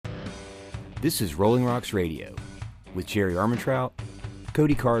This is Rolling Rocks Radio with Jerry Armentrout,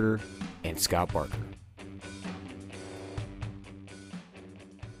 Cody Carter, and Scott Barker.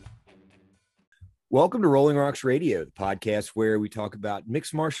 Welcome to Rolling Rocks Radio, the podcast where we talk about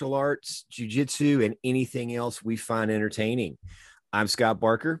mixed martial arts, jiu-jitsu, and anything else we find entertaining. I'm Scott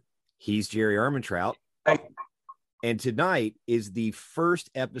Barker. He's Jerry Armentrout. And tonight is the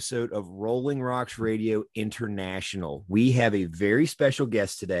first episode of Rolling Rocks Radio International. We have a very special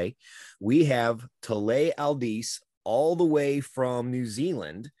guest today. We have Talei Aldiss, all the way from New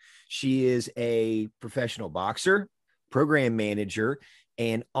Zealand. She is a professional boxer, program manager,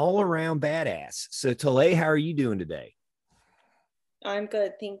 and all-around badass. So, Talei, how are you doing today? I'm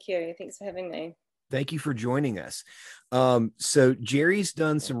good. Thank you. Thanks for having me. Thank you for joining us. So Jerry's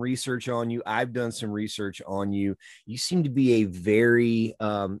done some research on you. I've done some research on you. You seem to be a very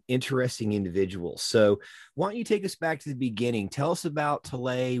interesting individual. So why don't you take us back to the beginning? Tell us about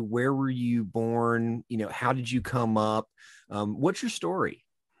Talei. Where were you born? You know, how did you come up? What's your story?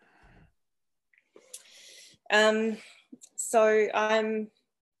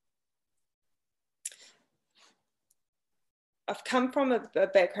 I've come from a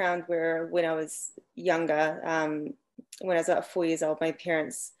background where when I was younger, when I was about 4 years old, my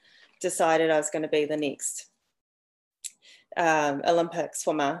parents decided I was going to be the next Olympic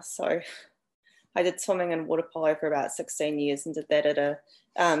swimmer. So I did swimming and water polo for about 16 years and did that at a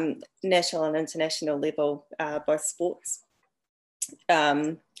national and international level, both sports.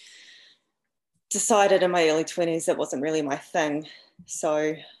 Decided in my early 20s it wasn't really my thing.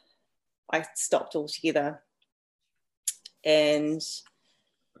 So I stopped altogether and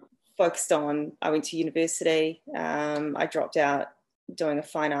focused on, I went to university. I dropped out doing a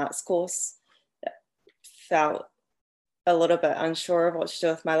fine arts course. Felt a little bit unsure of what to do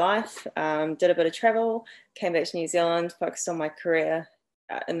with my life. Did a bit of travel, came back to New Zealand, focused on my career.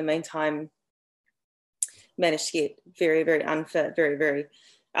 In the meantime, managed to get very, very unfit, very, very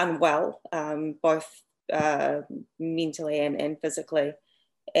unwell, both mentally and physically.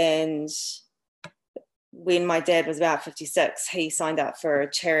 And when my dad was about 56, he signed up for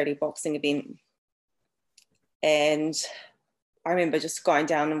a charity boxing event. And I remember just going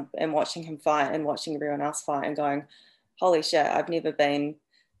down and watching him fight and watching everyone else fight and going, holy shit, I've never been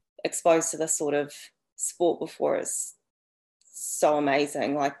exposed to this sort of sport before. It's so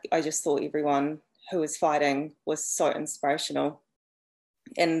amazing. Like, I just thought everyone who was fighting was so inspirational.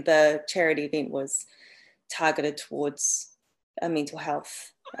 And the charity event was targeted towards a mental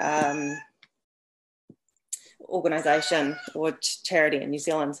health organisation or charity in New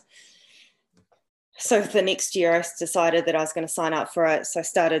Zealand. So the next year I decided that I was going to sign up for it. So I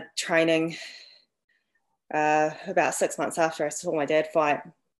started training about 6 months after I saw my dad fight,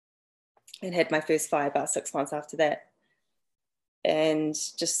 and had my first fight about 6 months after that. And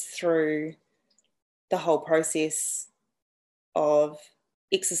just through the whole process of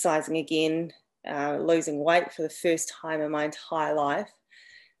exercising again, losing weight for the first time in my entire life,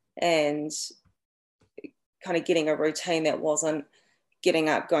 and kind of getting a routine that wasn't getting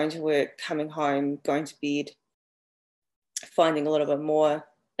up, going to work, coming home, going to bed, finding a little bit more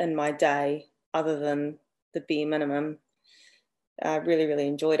in my day other than the bare minimum. I really, really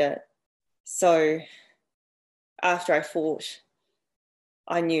enjoyed it. So after I fought,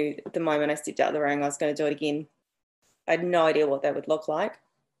 I knew the moment I stepped out of the ring, I was going to do it again. I had no idea what that would look like.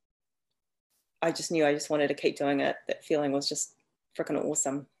 I just knew I just wanted to keep doing it. That feeling was just freaking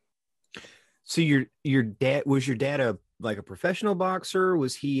awesome. So your dad, was your dad a professional boxer?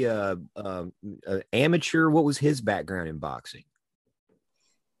 Was he an amateur? What was his background in boxing?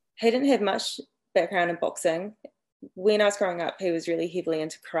 He didn't have much background in boxing. When I was growing up, he was really heavily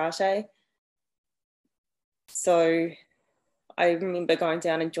into karate. So I remember going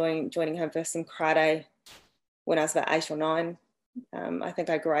down and joining him for some karate when I was about 8 or 9. I think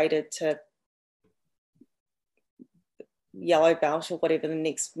I graded to yellow belt or whatever the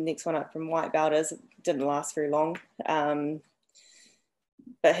next one up from white belt is. It didn't last very long. But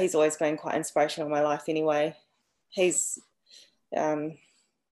he's always been quite inspirational in my life anyway. He's been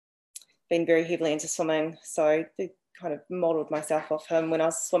very heavily into swimming, so I kind of modelled myself off him when I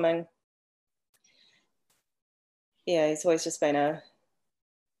was swimming. Yeah, he's always just been a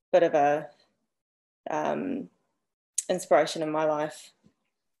bit of a inspiration in my life,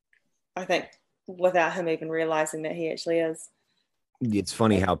 I think, without him even realizing that he actually is. It's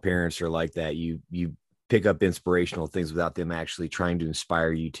funny how parents are like that. You pick up inspirational things without them actually trying to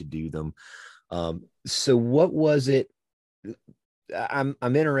inspire you to do them. So what was it? I'm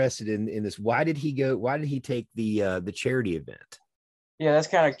interested in this. Why did he take the charity event? Yeah, that's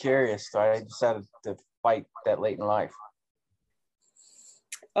kind of curious. So I decided to fight that late in life.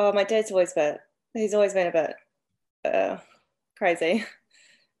 Oh, my dad's he's always been a bit crazy.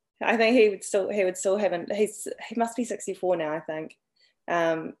 I think he would still haven't, he must be 64 now, I think.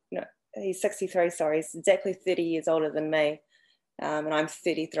 No, he's 63, sorry. He's exactly 30 years older than me. And I'm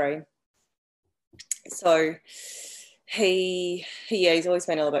 33. So he's always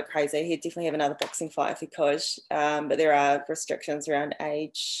been a little bit crazy. He'd definitely have another boxing fight if he could. But there are restrictions around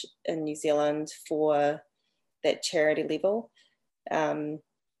age in New Zealand for that charity level.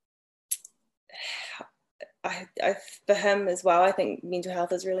 For him as well, I think mental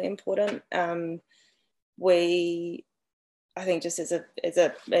health is really important. I think just as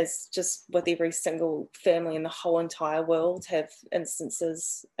just with every single family in the whole entire world have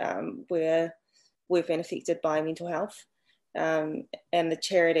instances where we've been affected by mental health. And the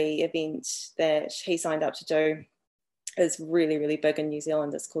charity event that he signed up to do is really, really big in New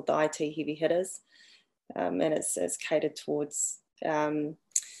Zealand. It's called the IT Heavy Hitters. And it's catered towards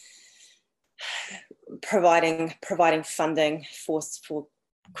providing funding for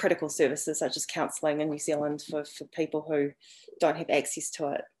critical services such as counselling in New Zealand for people who don't have access to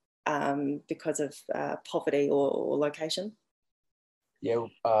it because of poverty or location. Yeah,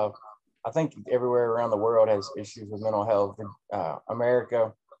 I think everywhere around the world has issues with mental health.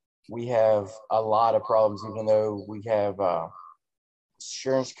 America, we have a lot of problems, even though we have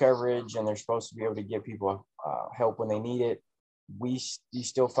insurance coverage and they're supposed to be able to give people help when they need it. You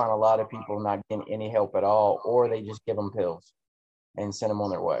still find a lot of people not getting any help at all, or they just give them pills and send them on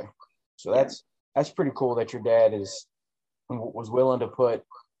their way. So that's pretty cool that your dad was willing to put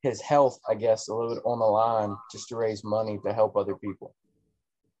his health, I guess, a little bit on the line just to raise money to help other people.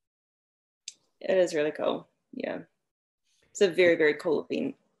 It is really cool. Yeah. It's a very, very cool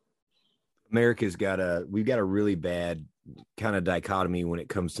event. We've got a really bad kind of dichotomy when it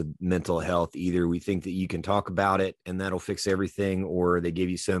comes to mental health. Either we think that you can talk about it and that'll fix everything, or they give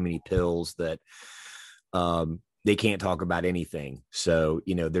you so many pills that they can't talk about anything. So,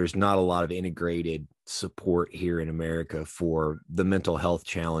 there's not a lot of integrated support here in America for the mental health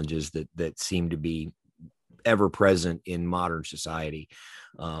challenges that seem to be ever present in modern society.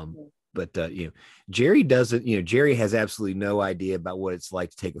 But Jerry doesn't, Jerry has absolutely no idea about what it's like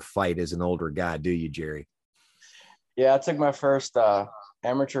to take a fight as an older guy. Do you, Jerry? Yeah, I took my first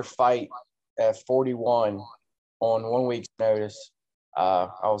amateur fight at 41 on 1 week's notice. I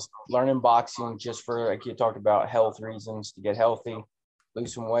was learning boxing just for, like you talked about, health reasons, to get healthy,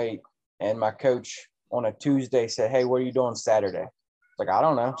 lose some weight. And my coach on a Tuesday said, "Hey, what are you doing Saturday?" Like, I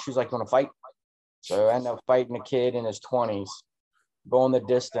don't know. She was like, "You want to fight?" So I ended up fighting a kid in his 20s, going the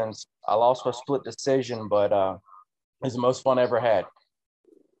distance. I lost by split decision, but it was the most fun I ever had.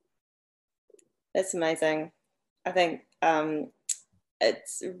 That's amazing. I think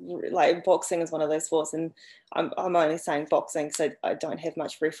it's like boxing is one of those sports, and I'm only saying boxing because I don't have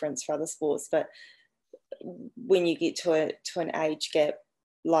much reference for other sports, but when you get to an age gap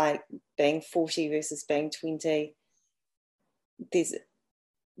like being 40 versus being 20, it's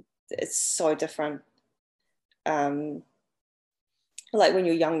so different. Like when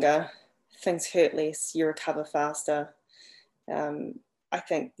you're younger, things hurt less, you recover faster. I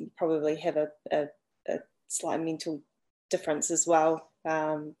think you probably have a slight mental difference as well,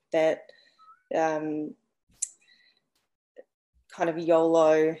 that kind of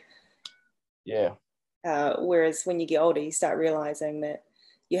YOLO. Yeah. Whereas when you get older, you start realizing that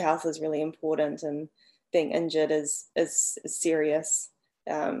your health is really important, and being injured is serious,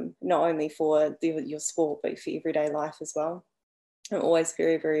 not only for your sport, but for everyday life as well. I'm always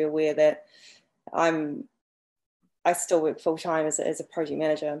very, very aware that I still work full time as a project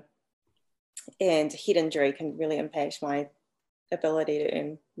manager, and head injury can really impact my ability to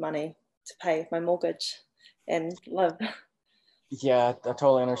earn money to pay my mortgage and live. Yeah, I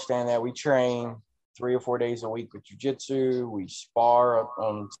totally understand that. We train 3 or 4 days a week with jiu-jitsu. We spar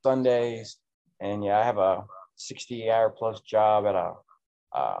on Sundays. And yeah, I have a 60-hour plus job at a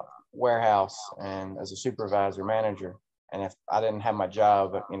warehouse and as a supervisor manager. And if I didn't have my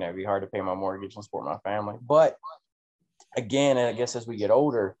job, it'd be hard to pay my mortgage and support my family. But again, I guess as we get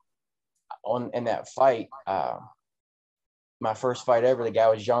older, in that fight, my first fight ever, the guy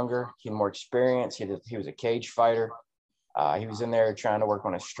was younger, he had more experience. He was a cage fighter. He was in there trying to work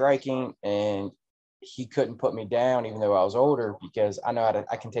on his striking, and he couldn't put me down, even though I was older, because I know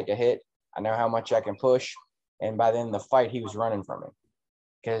I can take a hit. I know how much I can push. And by the end of the fight, he was running from me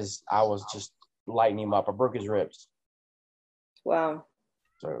because I was just lighting him up. I broke his ribs. Wow.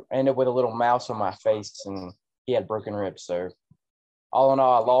 So I ended up with a little mouse on my face, and he had broken ribs. So all in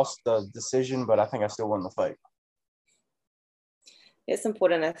all, I lost the decision, but I think I still won the fight. It's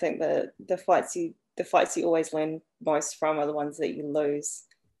important. I think that the fights you always learn most from are the ones that you lose.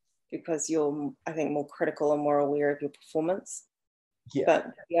 because you're, I think, more critical and more aware of your performance. Yeah. But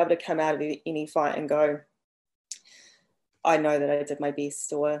to be able to come out of any fight and go, I know that I did my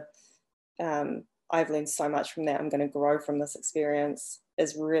best, or I've learned so much from that, I'm going to grow from this experience,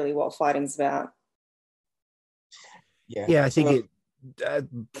 is really what fighting's about. Yeah, I think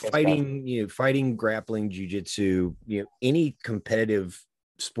fighting, grappling, jiu-jitsu, any competitive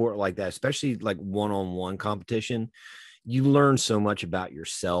sport like that, especially like one-on-one competition, you learn so much about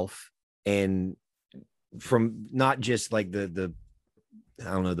yourself, and from not just like the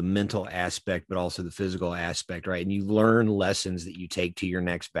I don't know, the mental aspect, but also the physical aspect, right? And you learn lessons that you take to your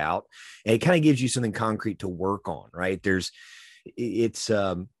next bout, and it kind of gives you something concrete to work on, right? That's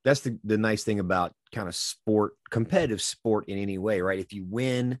the nice thing about kind of sport, competitive sport in any way, right? If you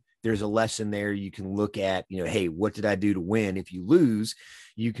win, there's a lesson there. You can look at, hey, what did I do to win? If you lose,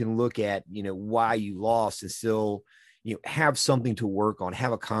 you can look at, why you lost, and still, have something to work on,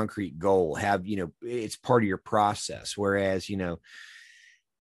 have a concrete goal, it's part of your process. Whereas,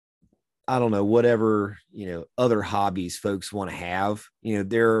 I don't know, whatever, other hobbies folks want to have,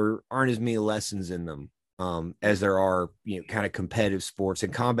 there aren't as many lessons in them as there are, kind of competitive sports,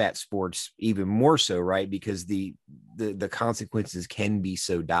 and combat sports even more so, right? Because the consequences can be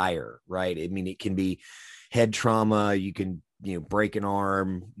so dire, right? I mean, it can be head trauma. You can, break an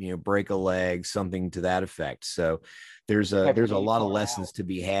arm, break a leg, something to that effect. So there's a lot of lessons to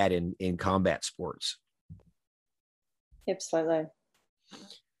be had in combat sports. Absolutely.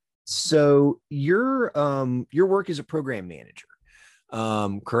 So your work as a program manager,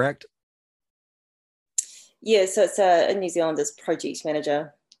 correct? Yeah, so it's a New Zealander's project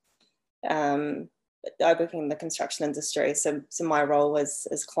manager. I work in the construction industry, so my role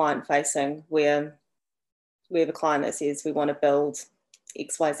is client facing, where we have a client that says we want to build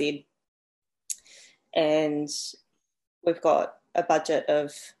XYZ, and we've got a budget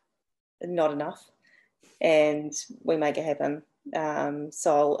of not enough, and we make it happen.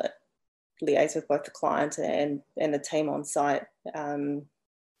 So I'll liaise with both the client and the team on site.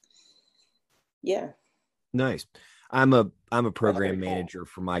 Yeah. Nice. I'm a program manager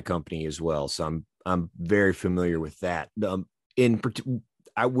for my company as well, so I'm very familiar with that. When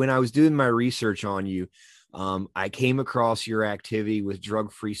I was doing my research on you, I came across your activity with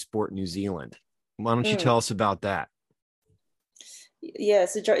Drug Free Sport New Zealand. Why don't you tell us about that? Yeah,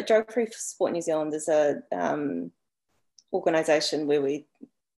 so Drug Free Sport New Zealand is a organisation where it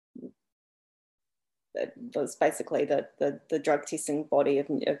was basically the drug testing body of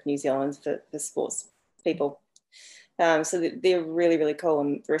New Zealand for sports people. So they're really, really cool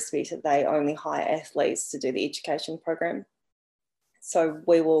in the respect that they only hire athletes to do the education program. So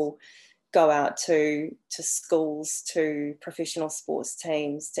we will go out to schools, to professional sports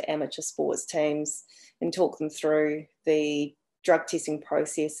teams, to amateur sports teams, and talk them through the drug testing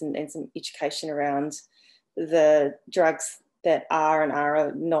process and some education around the drugs that are and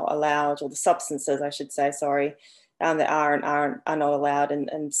are not allowed, or the substances, I should say, sorry, that are and are not allowed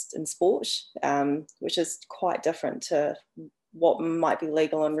in sport, which is quite different to what might be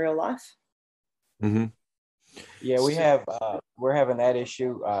legal in real life. Mm-hmm. Yeah, we're having that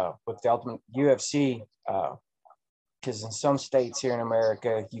issue with the Ultimate UFC, because in some states here in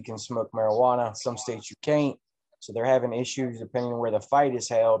America you can smoke marijuana, some states you can't. So they're having issues depending on where the fight is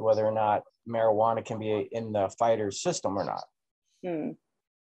held, whether or not marijuana can be in the fighter's system or not.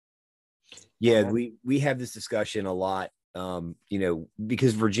 Yeah, we have this discussion a lot,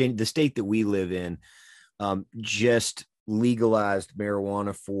 because Virginia, the state that we live in, just legalized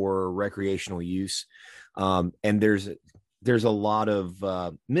marijuana for recreational use. And there's a lot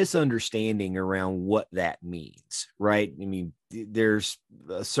of misunderstanding around what that means, right? I mean, there's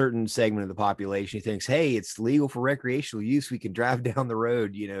a certain segment of the population who thinks, hey, it's legal for recreational use, we can drive down the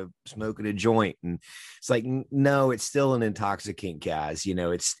road, smoking a joint. And it's like, no, it's still an intoxicant, guys.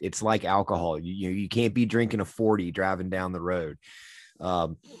 It's like alcohol. You can't be drinking a 40 driving down the road.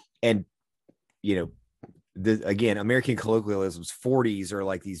 And again, American colloquialisms, 40s are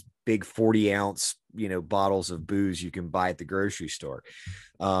like these big 40-ounce, bottles of booze you can buy at the grocery store.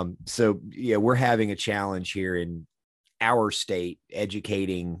 So yeah, we're having a challenge here in our state,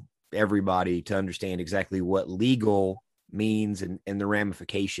 educating everybody to understand exactly what legal means and the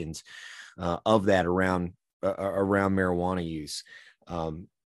ramifications of that around marijuana use.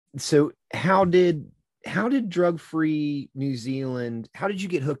 So how did Drug Free New Zealand, how did you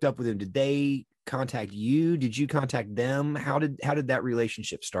get hooked up with them? Did they contact you? Did you contact them? How did that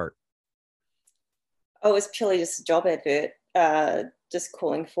relationship start? Oh, it was purely just a job advert, just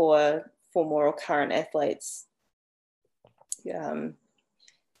calling for more or current athletes.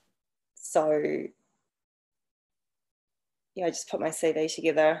 So I just put my CV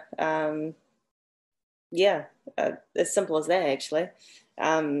together. As simple as that, actually.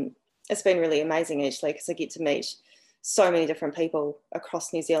 It's been really amazing, actually, because I get to meet so many different people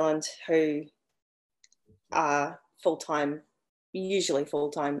across New Zealand who are usually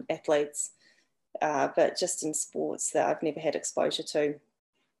full-time athletes, but just in sports that I've never had exposure to.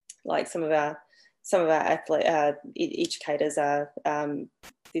 Like some of our educators are,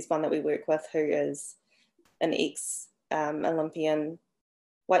 there's one that we work with who is an ex-Olympian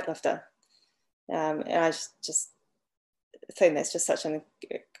weightlifter. And I just think that's just such an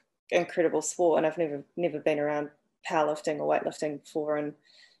incredible sport. And I've never been around powerlifting or weightlifting before. And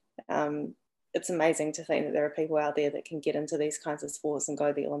it's amazing to think that there are people out there that can get into these kinds of sports and go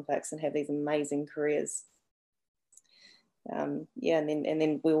to the Olympics and have these amazing careers. And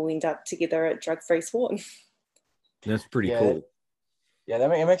then we'll end up together at drug-free sport. That's pretty cool. Yeah,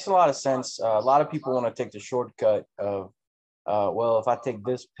 it makes a lot of sense. A lot of people want to take the shortcut of, well, if I take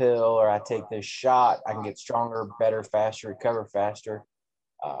this pill or I take this shot, I can get stronger, better, faster, recover faster.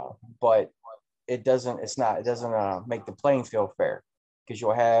 But it doesn't make the playing field fair, because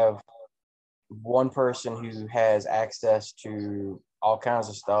you'll have one person who has access to all kinds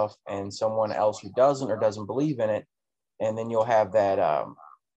of stuff and someone else who doesn't or doesn't believe in it. And then you'll have that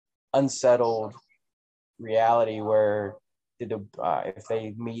unsettled reality where if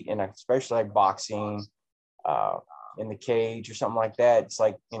they meet in especially like boxing, in the cage or something like that, it's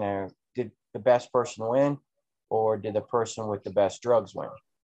like, did the best person win, or did the person with the best drugs win?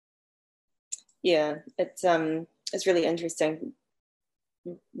 Yeah, it's really interesting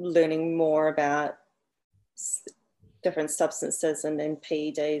learning more about different substances and then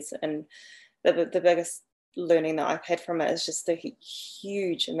PEDs, and the biggest learning that I've had from it is just the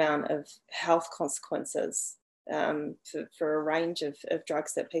huge amount of health consequences for a range of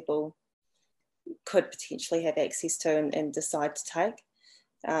drugs that people could potentially have access to and decide to take.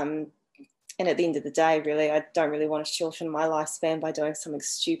 And at the end of the day, really, I don't really want to shorten my lifespan by doing something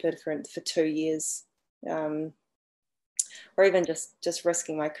stupid for 2 years, or even just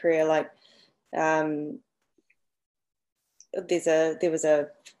risking my career. Like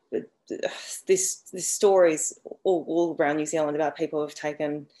there's stories all around New Zealand about people who've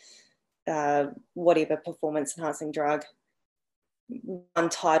taken whatever performance enhancing drug, won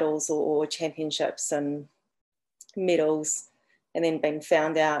titles or championships and medals, and then being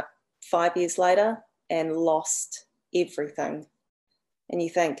found out 5 years later and lost everything. And you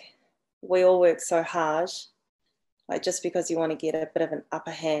think, we all work so hard, like just because you want to get a bit of an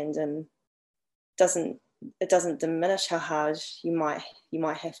upper hand, and it doesn't diminish how hard you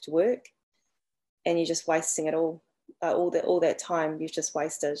might have to work, and you're just wasting it all that time you've just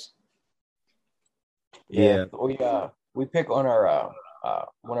wasted. Yeah. We pick on our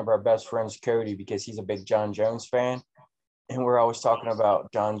one of our best friends, Cody, because he's a big John Jones fan, and we're always talking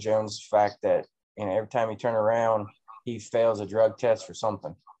about John Jones' fact that every time he turns around, he fails a drug test for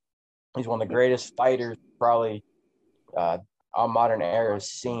something. He's one of the greatest fighters probably our modern era has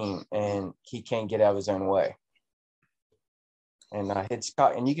seen, and he can't get out of his own way. And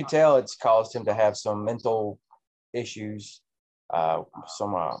and you can tell it's caused him to have some mental issues,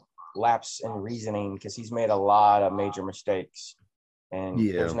 some lapse in reasoning, because he's made a lot of major mistakes, and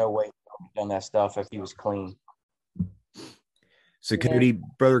there's no way he would have done that stuff if he was clean. So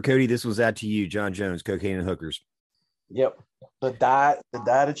Brother Cody, this was out to you, John Jones, cocaine and hookers. Yep. The diet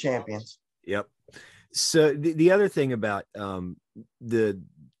of champions. Yep. So the other thing about the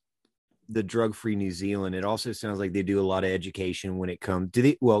drug-free New Zealand, it also sounds like they do a lot of education when it comes.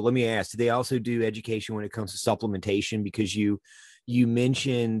 Let me ask, do they also do education when it comes to supplementation? Because you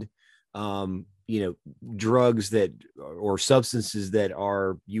mentioned drugs that or substances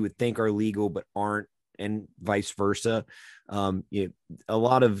that you would think are legal but aren't, and vice versa. A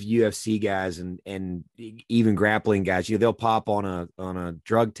lot of UFC guys and even grappling guys, they'll pop on a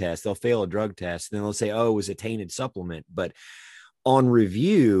drug test, they'll fail a drug test, and then they'll say, oh, it was a tainted supplement. But on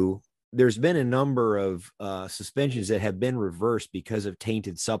review, there's been a number of suspensions that have been reversed because of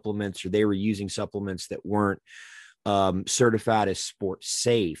tainted supplements, or they were using supplements that weren't certified as sports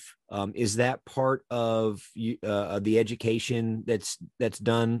safe. Is that part of the education that's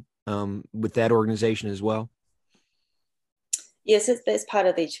done with that organization as well? Yes, that's part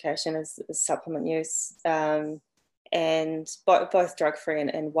of the education is supplement use, and both drug-free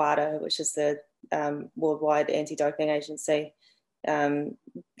and WADA, which is the Worldwide Anti-Doping Agency, have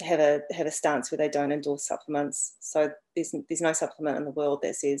a stance where they don't endorse supplements. So there's no supplement in the world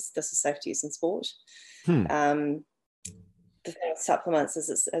that says this is safe to use in sport. The thing with supplements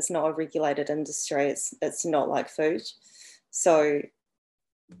is it's not a regulated industry. It's not like food. So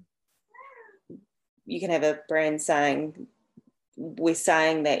you can have a brand saying we're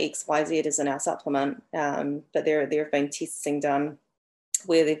saying that XYZ is in our supplement, but there have been testing done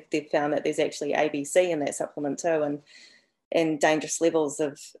where they've found that there's actually ABC in that supplement too, and dangerous levels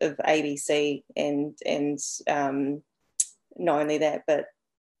of ABC, and not only that, but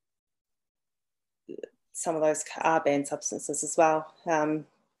some of those are banned substances as well.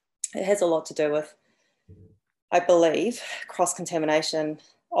 It has a lot to do with, I believe, cross-contamination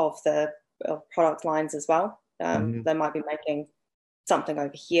of product lines as well. They might be making something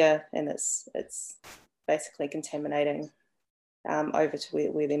over here, and it's basically contaminating over to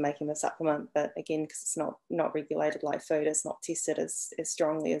where they're making the supplement. But again, because it's not regulated like food, it's not tested as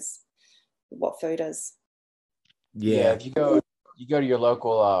strongly as what food is. Yeah, if you go to your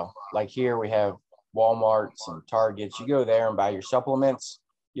local, like here we have Walmarts and Targets, you go there and buy your supplements,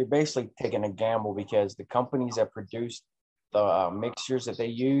 you're basically taking a gamble, because the companies that produce the mixtures that they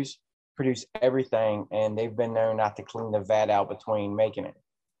use produce everything, and they've been known not to clean the vat out between making it.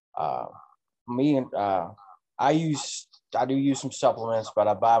 I do use some supplements, but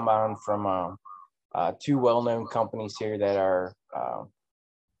I buy mine from two well-known companies here that are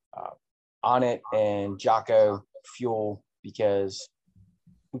On It and Jocko Fuel, because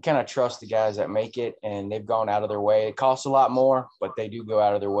we kind of trust the guys that make it, and they've gone out of their way. It costs a lot more, but they do go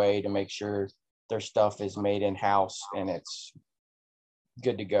out of their way to make sure their stuff is made in-house and it's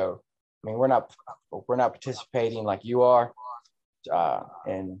good to go. I mean, we're not participating like you are,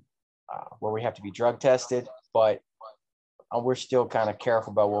 and where we have to be drug tested, but we're still kind of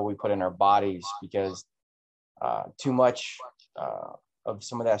careful about what we put in our bodies, because too much of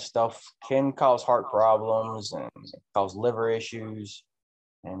some of that stuff can cause heart problems and cause liver issues,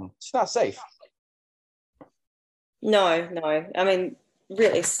 and it's not safe. No. I mean,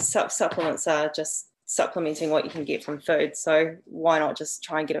 really, supplements are just supplementing what you can get from food. So why not just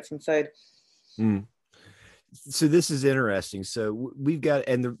try and get it from food? So this is interesting. So we've got,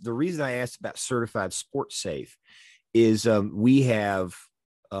 and the reason I asked about certified sports safe is we have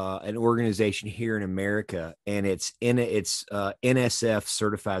an organization here in America, and it's NSF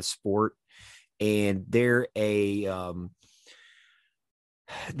certified sport, and they're a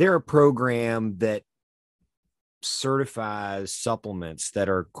program that certifies supplements that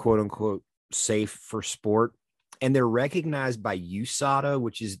are quote unquote safe for sport. And they're recognized by USADA,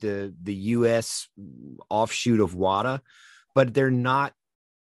 which is the US offshoot of WADA, but they're not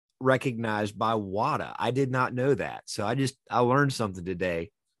recognized by WADA. I did not know that. So I learned something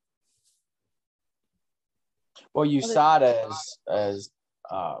today. Well, USADA is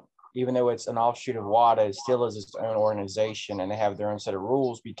even though it's an offshoot of WADA, it still is its own organization, and they have their own set of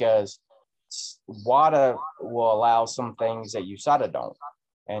rules, because WADA will allow some things that USADA don't.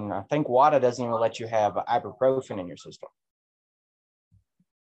 And I think WADA doesn't even let you have ibuprofen in your system.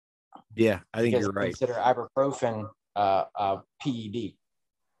 Yeah, I think you're right. Consider ibuprofen a PED.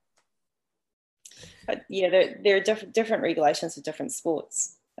 But yeah, there are different regulations for different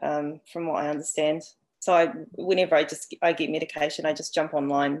sports, from what I understand. So whenever I get medication, I just jump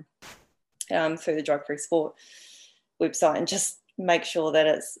online through the Drug Free Sport website and just make sure that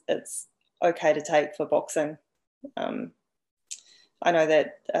it's okay to take for boxing. I know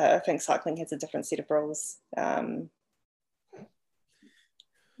that I think cycling has a different set of rules.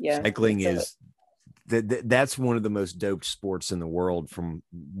 Cycling is that's one of the most doped sports in the world, from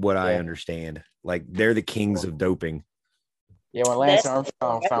what I understand. Like, they're the kings of doping. Yeah, when Lance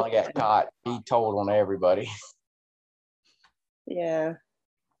Armstrong finally got caught, he told on everybody. Yeah,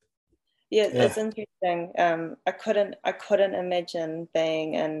 it's interesting. I couldn't imagine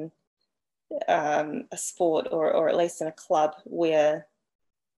being in a sport or at least in a club where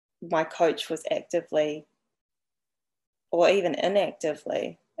my coach was actively or even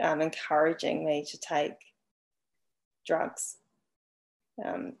inactively encouraging me to take drugs.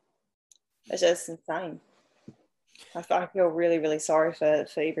 It's just insane. I feel really, really sorry for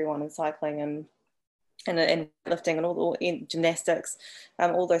everyone in cycling and lifting and all in gymnastics,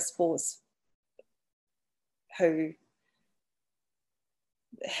 all those sports who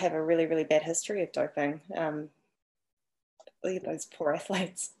have a really, really bad history of doping. Look at those poor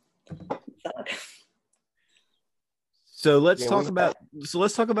athletes. So let's talk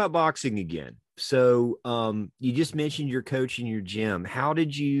about boxing again. So you just mentioned your coach in your gym. How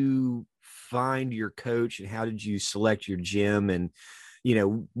did you find your coach, and how did you select your gym? And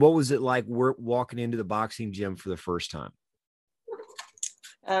what was it like walking into the boxing gym for the first time?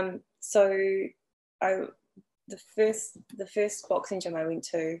 The first boxing gym I went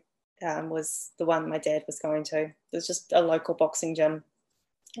to was the one my dad was going to. It was just a local boxing gym.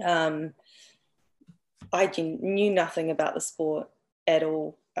 I knew nothing about the sport at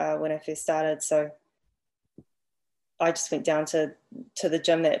all when I first started. So I just went down to the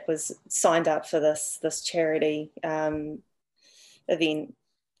gym that was signed up for this charity event.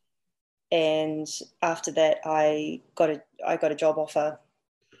 And after that, I got a job offer,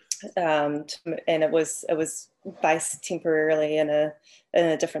 and it was based temporarily in a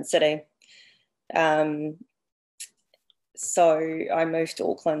different city. So I moved to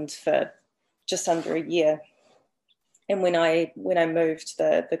Auckland for just under a year. And when I moved,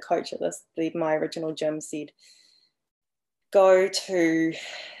 the coach at my original gym said, go to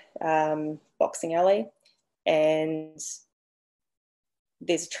Boxing Alley, and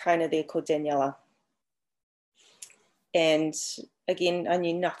there's a trainer there called Daniela. And again, I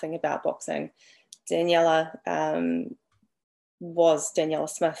knew nothing about boxing. Daniela was Daniela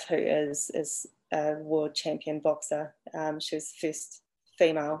Smith, who is a world champion boxer. She was the first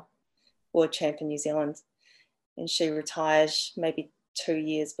female world champ in New Zealand, and she retired maybe 2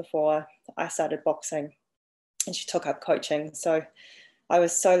 years before I started boxing, and she took up coaching. So I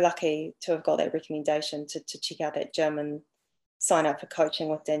was so lucky to have got that recommendation to check out that gym and sign up for coaching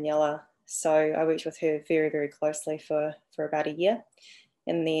with Daniela. So I worked with her very, very closely for about a year.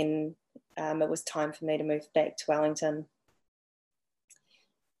 And then it was time for me to move back to Wellington.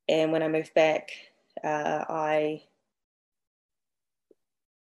 And when I moved back, I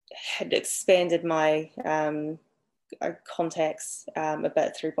had expanded my contacts a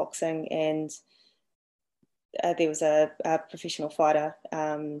bit through boxing. And there was a professional fighter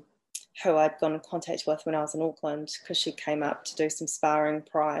who I'd gone in contact with when I was in Auckland, because she came up to do some sparring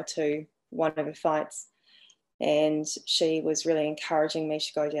prior to one of her fights. And she was really encouraging me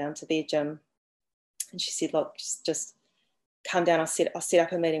to go down to their gym. And she said, look, just come down. I'll set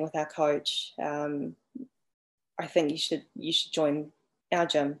up a meeting with our coach. I think you should join our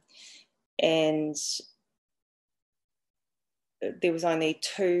gym. And there was only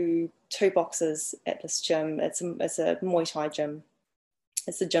two boxers at this gym. It's a Muay Thai gym.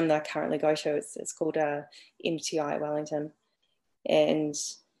 It's the gym that I currently go to. It's called MTI Wellington. And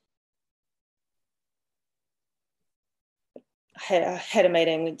I had a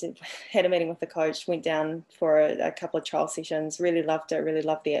meeting. Had a meeting with the coach. Went down for a couple of trial sessions. Really loved it. Really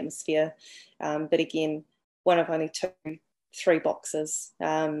loved the atmosphere. But again, one of only three boxers,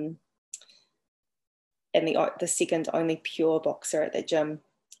 and the second only pure boxer at that gym.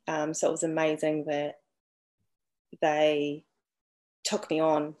 So it was amazing that they took me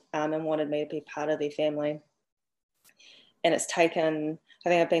on and wanted me to be part of their family. And it's taken,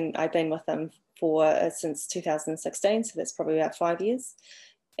 I think I've been with them since 2016, so that's probably about 5 years.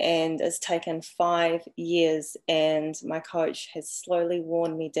 And it's taken 5 years, and my coach has slowly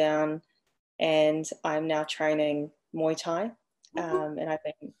worn me down, and I'm now training Muay Thai. And I've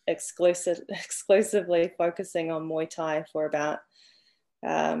been exclusively focusing on Muay Thai for about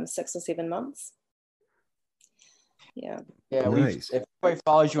 6 or 7 months. Yeah. Yeah, nice. If anybody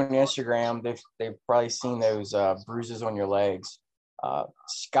follows you on Instagram, they've probably seen those bruises on your legs.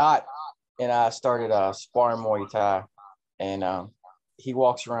 Scott and I started sparring Muay Thai, and he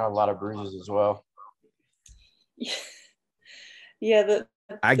walks around with a lot of bruises as well. Yeah,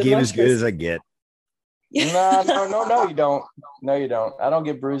 I give as good as I get. No, you don't. No, you don't. I don't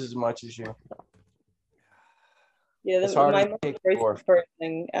get bruises as much as you. Yeah, my most recent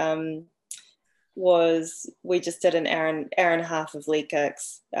thing was we just did an hour and a half of leg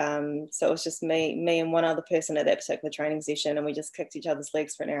kicks. So it was just me and one other person at that particular training session, and we just kicked each other's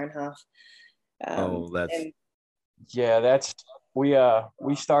legs for an hour and a half.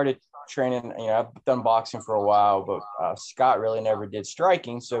 We started training. I've done boxing for a while, but Scott really never did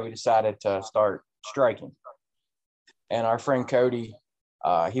striking, so we decided to start striking. And our friend Cody,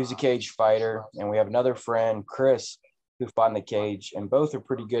 he was a cage fighter, and we have another friend, Chris, who fought in the cage, and both are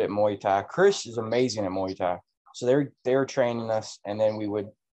pretty good at Muay Thai. Chris is amazing at Muay Thai, so they were training us, and then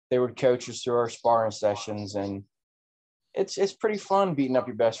they would coach us through our sparring sessions, and it's pretty fun beating up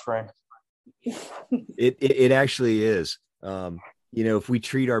your best friend. It actually is. If we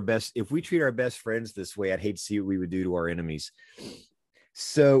treat our best friends this way, I'd hate to see what we would do to our enemies.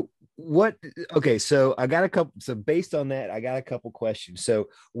 So I got a couple. So based on that, I got a couple questions. So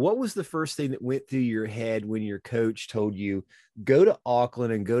what was the first thing that went through your head when your coach told you go to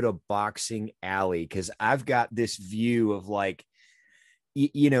Auckland and go to Boxing Alley? Because I've got this view of like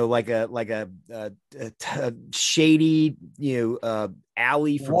a shady,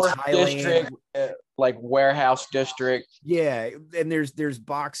 alley from Thailand. District, like warehouse district. Yeah. And there's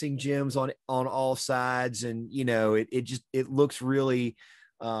boxing gyms on all sides. And, it looks really,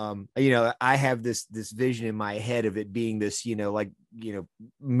 I have this vision in my head of it being this, like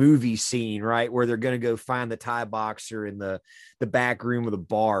movie scene, right, where they're going to go find the Thai boxer in the back room of the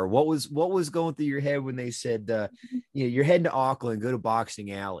bar. What was going through your head when they said, you're heading to Auckland, go to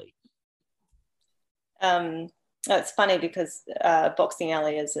Boxing Alley? It's funny because Boxing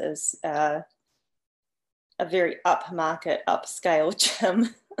Alley is a very upmarket, upscale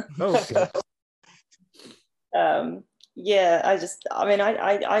gym. Okay. I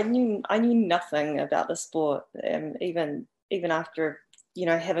knew nothing about the sport, even after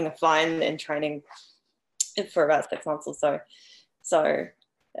having a fly and training for about 6 months or so. So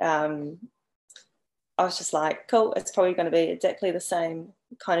I was just like, cool, it's probably going to be exactly the same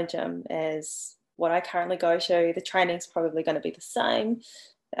kind of gym as what I currently go to. The training's probably going to be the same.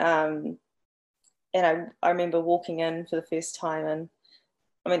 And I remember walking in for the first time, and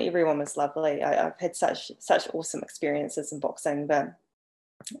I mean, everyone was lovely. I've had such awesome experiences in boxing, but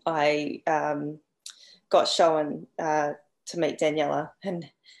I got shown to meet Daniela,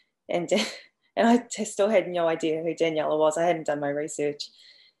 and I still had no idea who Daniela was. I hadn't done my research,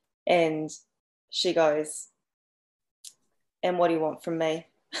 and she goes, "And what do you want from me?"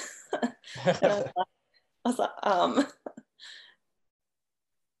 And I was like,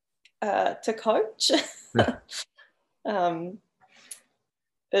 to coach.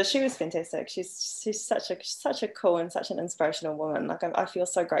 But she was fantastic. She's such a cool and such an inspirational woman. Like I feel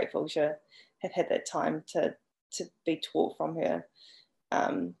so grateful to have had that time to be taught from her.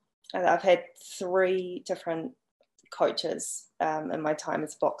 I've had 3 different coaches in my time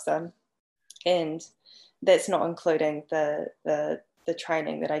as a boxer, and that's not including the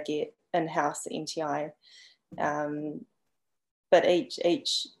training that I get in-house at NTI. But each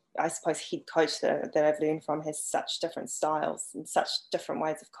I suppose head coach that I've learned from has such different styles and such different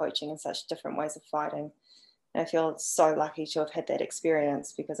ways of coaching and such different ways of fighting. And I feel so lucky to have had that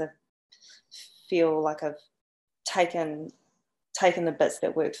experience, because I feel like I've taken the bits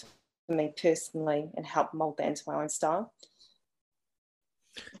that worked for me personally and helped mold that into my own style.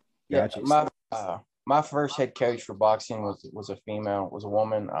 Gotcha. Yeah, my first head coach for boxing was a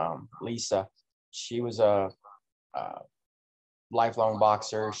woman, Lisa. She was a lifelong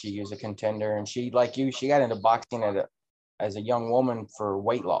boxer. She was a contender, and she, like you, she got into boxing as a young woman for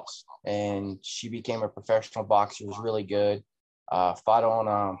weight loss, and she became a professional boxer. Was really good. Fought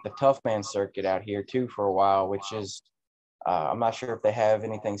on the tough man circuit out here too for a while, which is I'm not sure if they have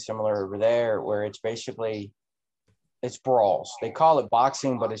anything similar over there, where it's brawls. They call it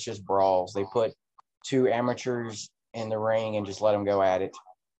boxing, but it's just brawls. They put 2 amateurs in the ring and just let them go at it,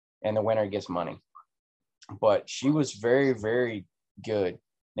 and the winner gets money. But she was very, very good.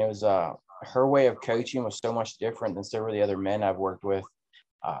 And it was her way of coaching was so much different than several of the other men I've worked with.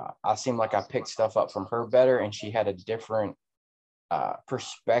 I seemed like I picked stuff up from her better, and she had a different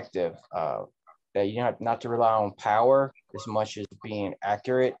perspective that you have not to rely on power as much as being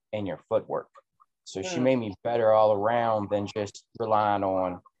accurate in your footwork. So she made me better all around than just relying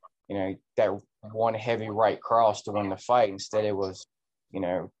on, that one heavy right cross to win the fight. Instead, it was,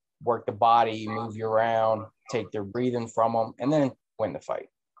 work the body, move you around, take their breathing from them, and then win the fight.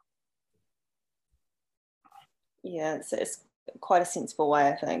 Yeah, it's quite a sensible way,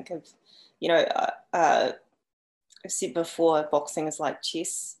 I think. I've said before, boxing is like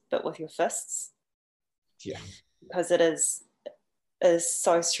chess, but with your fists. Yeah. Because it is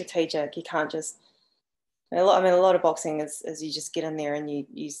so strategic. You can't just. A lot of boxing is you just get in there and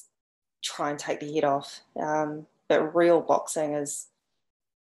you try and take the head off. But real boxing is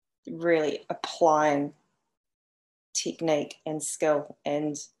really applying technique and skill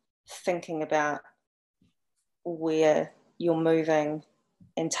and thinking about where you're moving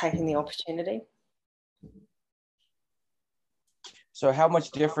and taking the opportunity. So how much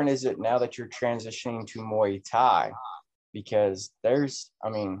different is it now that you're transitioning to Muay Thai? Because there's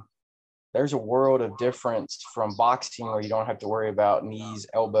a world of difference from boxing, where you don't have to worry about knees,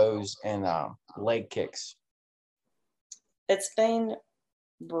 elbows, and leg kicks. It's been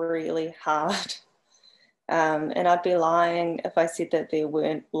really hard. And I'd be lying if I said that there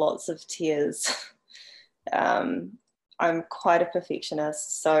weren't lots of tears. I'm quite a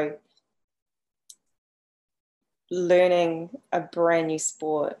perfectionist, so learning a brand new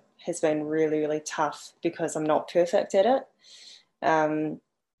sport has been really, really tough because I'm not perfect at it.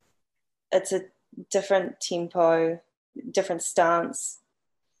 It's a different tempo, different stance.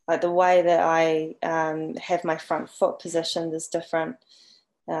 Like the way that I have my front foot positioned is different.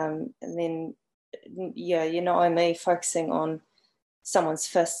 And then, you're not only focusing on someone's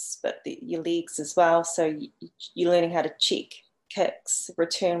fists, but your legs as well. So you're learning how to check kicks,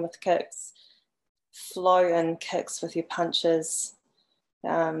 return with kicks, flow in kicks with your punches,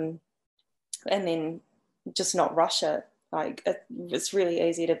 and then just not rush it. Like it's really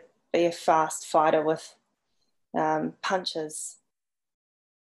easy to be a fast fighter with punches,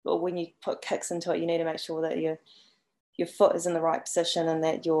 but when you put kicks into it, you need to make sure that your foot is in the right position and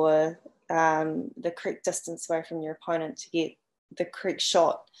that you're the correct distance away from your opponent to get the correct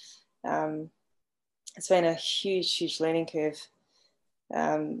shot. It's been a huge learning curve.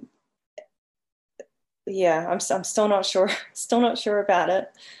 Yeah, I'm still not sure, about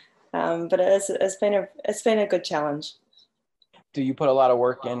it, but it's been a good challenge. Do you put a lot of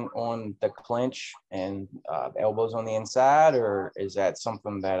work in on the clinch and the elbows on the inside, or is that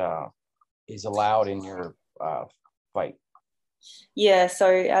something that is allowed in your fight? Yeah,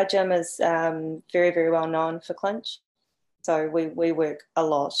 so our gym is very well known for clinch. So we work a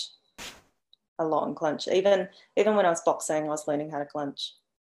lot in clinch. Even when I was boxing, I was learning how to clinch.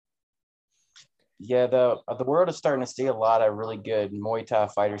 Yeah, the world is starting to see a lot of really good Muay Thai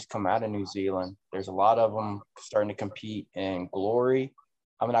fighters come out of New Zealand. There's a lot of them starting to compete in Glory.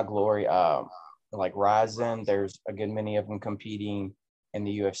 I mean, not Glory, like Ryzen. There's a good many of them competing in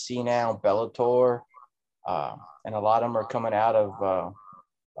the UFC now, Bellator. And a lot of them are coming out of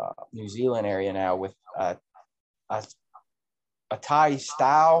New Zealand area now with a Thai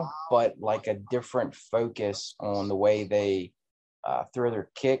style, but like a different focus on the way they throw their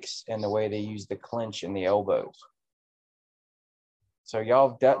kicks and the way they use the clinch and the elbows. So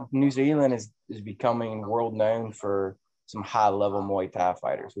New Zealand is becoming world known for some high level Muay Thai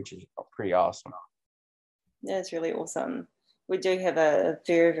fighters, which is pretty awesome. Yeah, it's really awesome. We do have a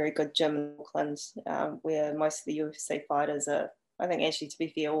very good gym in Auckland where most of the UFC fighters are, I think actually to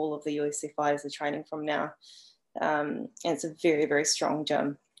be fair, all of the UFC fighters are training from now. And it's a very strong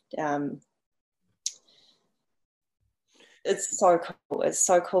gym. It's so cool. It's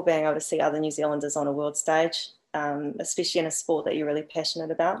so cool being able to see other New Zealanders on a world stage, especially in a sport that you're really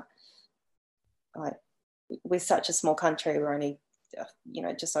passionate about. Like, we're such a small country. We're only,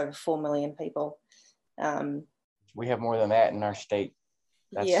 just over 4 million people. We have more than that in our state.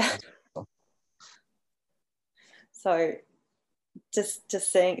 That's cool. So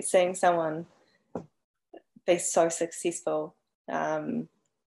just seeing someone be so successful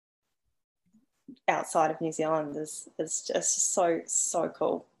outside of New Zealand is just so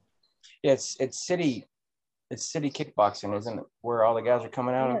cool. Yeah, it's city kickboxing, isn't it? Where all the guys are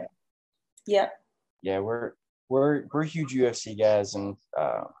coming out of. Yeah. Yeah, we're huge UFC guys, and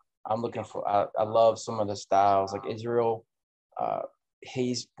I'm looking for. I love some of the styles like Israel.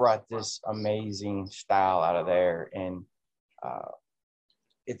 He's brought this amazing style out of there, and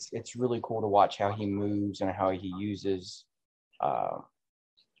it's really cool to watch how he moves and how he uses.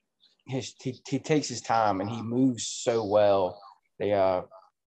 He takes his time and he moves so well.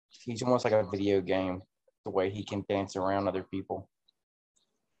 He's almost like a video game, the way he can dance around other people.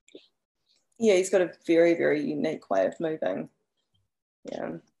 Yeah, he's got a very unique way of moving.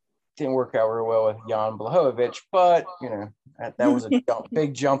 Yeah. Didn't work out real well with Jan Blachowicz, but that was a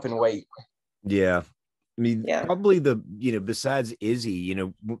big jump in weight. Yeah. I mean, probably besides Izzy,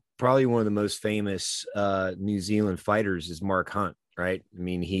 probably one of the most famous New Zealand fighters is Mark Hunt, right? I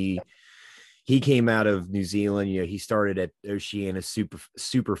mean, he came out of New Zealand, he started at Oceania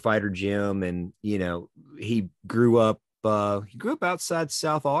super fighter gym, and, he grew up outside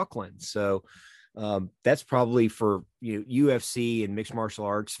South Auckland. So that's probably for, UFC and mixed martial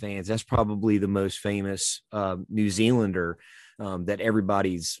arts fans, that's probably the most famous New Zealander that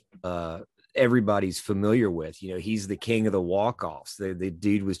everybody's familiar with. He's the king of the walk-offs. The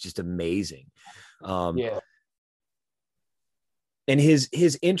dude was just amazing. And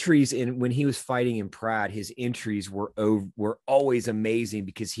his entries when he was fighting in Pride, his entries were always amazing,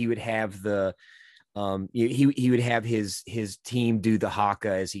 because he would have he would have his team do the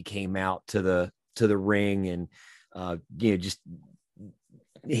haka as he came out to the ring, and just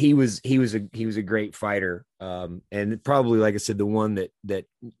he was a great fighter, and probably, like I said, the one that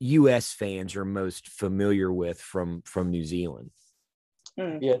US fans are most familiar with from New Zealand.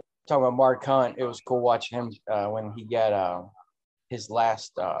 Yeah, talking about Mark Hunt, it was cool watching him when he got his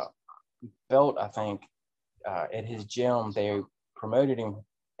last belt, I think, at his gym. They promoted him,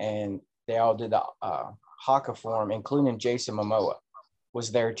 and they all did the haka for him, including Jason Momoa was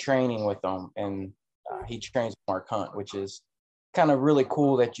there training with them, and he trains Mark Hunt, which is kind of really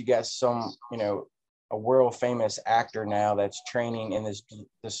cool that you got some, a world famous actor now that's training in this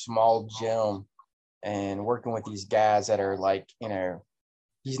small gym and working with these guys that are like,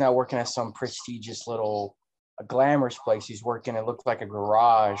 he's not working at some prestigious little a glamorous place. He's working, it looked like a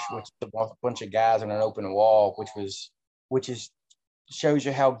garage with a bunch of guys on an open wall, which is shows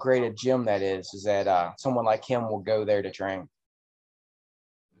you how great a gym that is that someone like him will go there to train.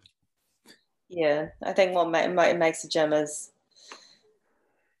 Yeah, I think what makes a gym is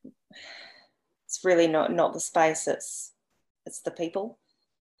it's really not the space, it's the people.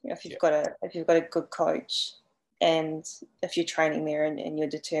 You know, if you've got a good coach, and if you're training there and you're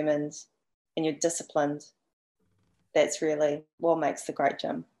determined and you're disciplined, that's really what makes the great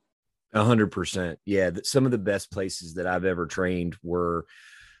gym. 100%. Yeah. Some of the best places that I've ever trained were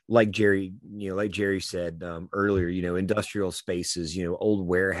like Jerry said earlier, industrial spaces, old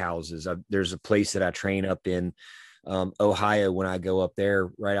warehouses. There's a place that I train up in Ohio when I go up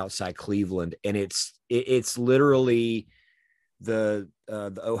there right outside Cleveland. And it's literally the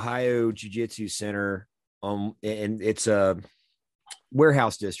Ohio Jiu-Jitsu Center. And it's a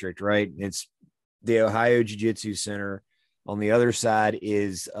warehouse district, right? It's the Ohio Jiu-Jitsu Center. On the other side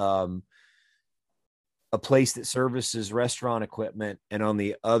is a place that services restaurant equipment, and on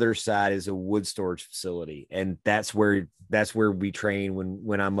the other side is a wood storage facility, and that's where we train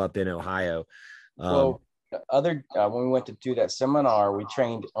when I'm up in Ohio. Well, when we went to do that seminar, we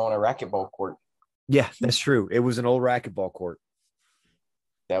trained on a racquetball court. Yeah, that's true. It was an old racquetball court.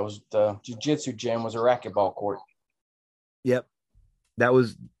 That was the jiu-jitsu gym, was a racquetball court. Yep, that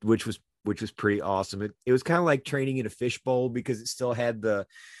was which was pretty awesome. It was kind of like training in a fishbowl because it still had the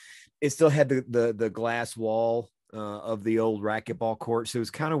glass wall of the old racquetball court. So it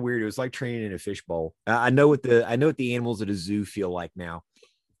was kind of weird. It was like training in a fishbowl. I know what the animals at a zoo feel like now.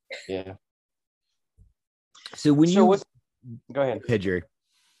 Yeah. So go ahead. Hey, Jerry.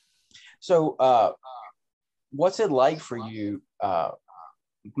 So what's it like for you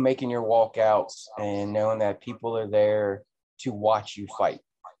making your walkouts and knowing that people are there to watch you fight,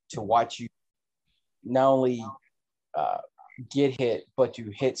 to watch you not only get hit, but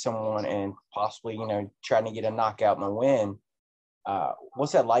to hit someone and possibly, trying to get a knockout and a win?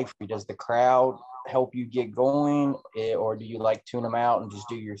 What's that like for you? Does the crowd help you get going, or do you like tune them out and just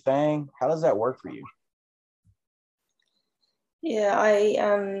do your thing? How does that work for you?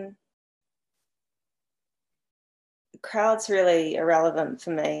 Yeah, crowd's really irrelevant for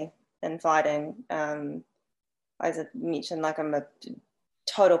me in fighting. As I mentioned, like I'm a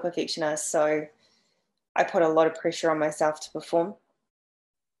total perfectionist, so I put a lot of pressure on myself to perform.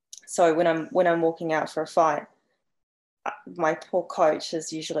 So when I'm walking out for a fight, my poor coach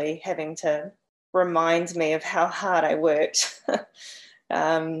is usually having to remind me of how hard I worked.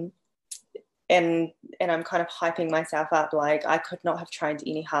 And I'm kind of hyping myself up, like I could not have trained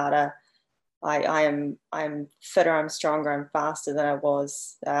any harder. I'm fitter, I'm stronger, I'm faster than I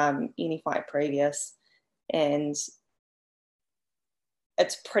was any fight previous. And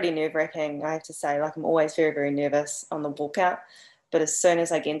it's pretty nerve-wracking, I have to say. Like, I'm always very, very nervous on the walkout. But as soon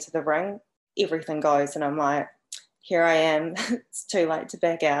as I get into the ring, everything goes. And I'm like, here I am. It's too late to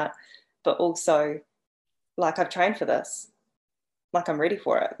back out. But also, like, I've trained for this. Like, I'm ready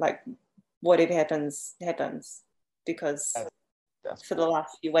for it. Like, whatever happens, happens. Because for the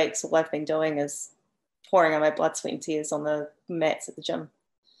last few weeks, all I've been doing is pouring out my blood, sweat, and tears on the mats at the gym.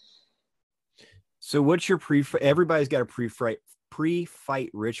 So what's your everybody's got a pre-fight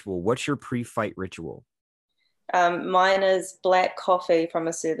ritual. What's your pre-fight ritual? Mine is black coffee from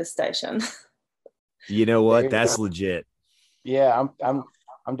a service station. You know what? That's legit. Yeah,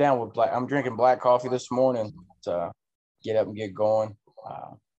 I'm down with black. I'm drinking black coffee this morning to get up and get going.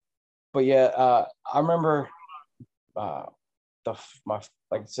 But yeah, I remember like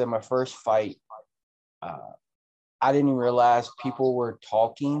I said, my first fight. I didn't even realize people were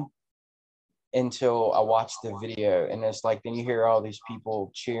talking until I watched the video, and it's like then you hear all these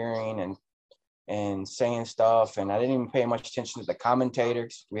people cheering and saying stuff, and I didn't even pay much attention to the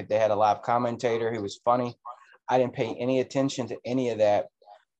commentators. They had a live commentator who was funny. I didn't pay any attention to any of that.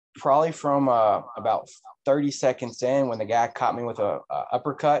 Probably from about 30 seconds in, when the guy caught me with a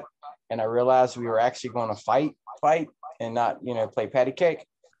uppercut, and I realized we were actually going to fight and not play patty cake.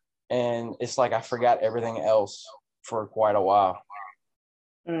 And it's like I forgot everything else for quite a while.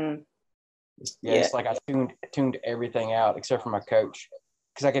 It's like I tuned everything out except for my coach,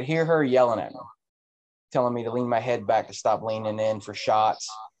 because I could hear her yelling at me, telling me to lean my head back, to stop leaning in for shots,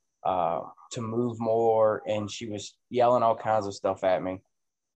 to move more, and she was yelling all kinds of stuff at me,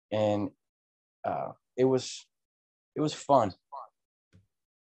 and it was fun.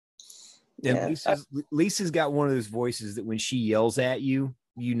 Yeah, Lisa's got one of those voices that when she yells at you,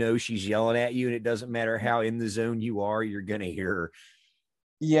 she's yelling at you, and it doesn't matter how in the zone you are, you're gonna hear her.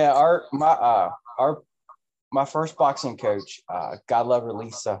 Yeah, my first boxing coach, God love her,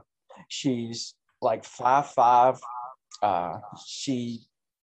 Lisa. She's like 5'5". She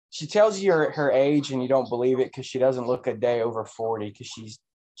tells you her age, and you don't believe it because she doesn't look a day over 40, because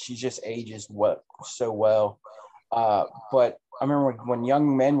she just ages so well. But I remember when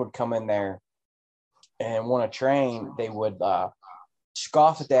young men would come in there, and want to train, they would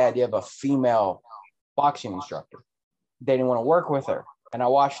scoff at the idea of a female boxing instructor. They didn't want to work with her. And I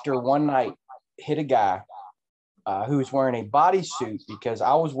watched her one night hit a guy who was wearing a bodysuit because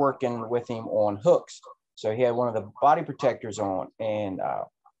I was working with him on hooks. So he had one of the body protectors on, and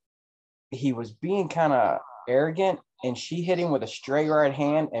he was being kind of arrogant, and she hit him with a straight right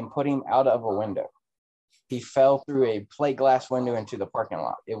hand and put him out of a window. He fell through a plate glass window into the parking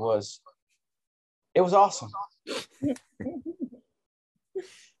lot. It was awesome.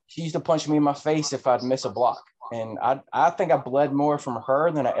 She used to punch me in my face if I'd miss a block. And I think I bled more from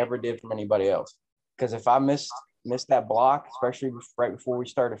her than I ever did from anybody else. Because if I missed that block, especially right before we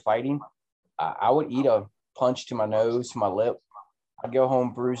started fighting, I would eat a punch to my nose, to my lip. I'd go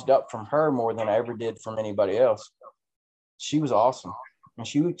home bruised up from her more than I ever did from anybody else. She was awesome. And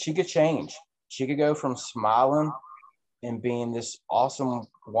she could change. She could go from smiling and being this awesome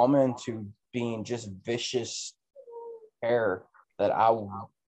woman to being just vicious terror that I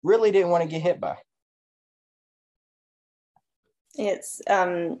really didn't want to get hit by. It's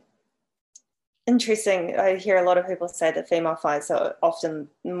interesting. I hear a lot of people say that female fights are often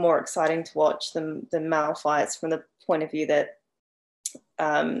more exciting to watch than male fights, from the point of view that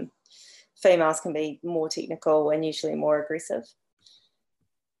females can be more technical and usually more aggressive.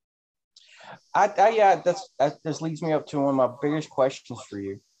 Yeah, that just leads me up to one of my biggest questions for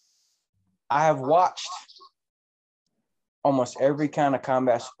you. I have watched almost every kind of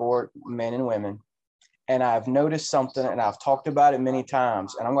combat sport, men and women, and I've noticed something, and I've talked about it many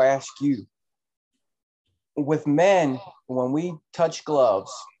times, and I'm going to ask you. With men, when we touch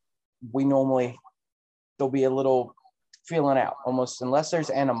gloves, we normally, there'll be a little feeling out, almost, unless there's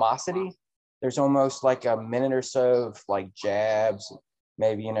animosity, there's almost like a minute or so of like jabs,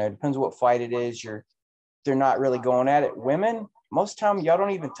 maybe, depends what fight it is, they're not really going at it. Women, most time, y'all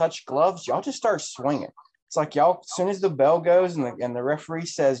don't even touch gloves, y'all just start swinging. It's like y'all, as soon as the bell goes and the referee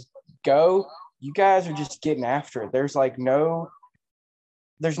says go, you guys are just getting after it. There's no,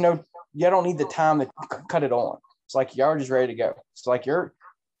 you don't need the time to cut it on. It's like y'all are just ready to go. It's like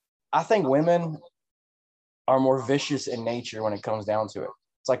I think women are more vicious in nature when it comes down to it.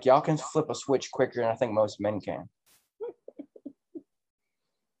 It's like y'all can flip a switch quicker than I think most men can.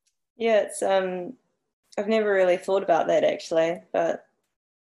 Yeah, it's I've never really thought about that actually, but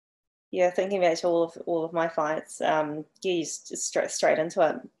yeah, thinking back to all of my fights, you just straight into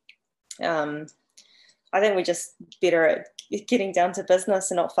it. I think we're just better at getting down to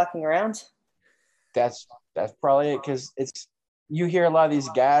business and not fucking around. That's probably it, because you hear a lot of these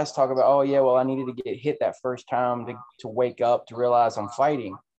guys talk about, oh yeah, well, I needed to get hit that first time to wake up, to realize I'm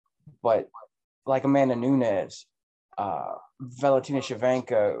fighting. But like Amanda Nunes, Valentina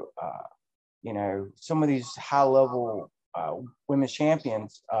Shevchenko, some of these high level women's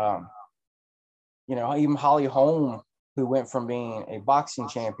champions, even Holly Holm, who went from being a boxing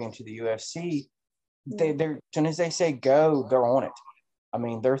champion to the UFC, they're, as soon as they say go, they're on it. I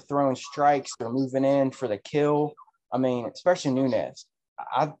mean, they're throwing strikes, they're moving in for the kill. I mean, especially Nunes.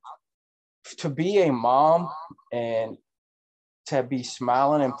 To be a mom and to be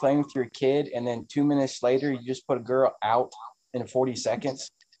smiling and playing with your kid, and then 2 minutes later, you just put a girl out in 40 seconds.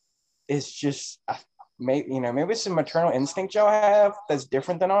 It's just, maybe it's a maternal instinct y'all have that's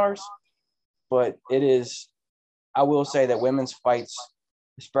different than ours. But it is, I will say that women's fights,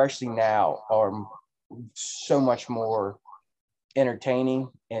 especially now, are so much more entertaining,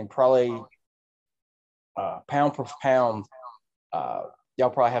 and probably pound for pound, y'all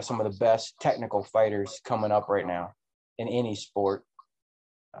probably have some of the best technical fighters coming up right now in any sport.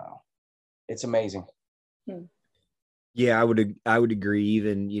 It's amazing. Yeah, I would agree.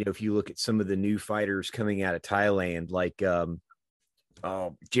 Even, if you look at some of the new fighters coming out of Thailand, like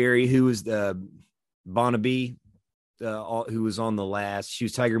Jerry, who was the Bonnaby, who was on the last, she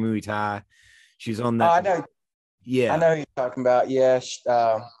was Tiger Muay Thai. She's on that. I know. Yeah. I know who you're talking about. Yeah.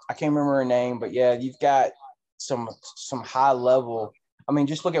 I can't remember her name, but yeah, you've got some high level. I mean,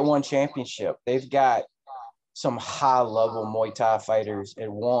 just look at one championship. They've got some high level Muay Thai fighters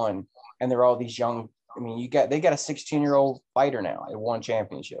at one, and they're all these young. I mean, they got a 16-year-old fighter now at one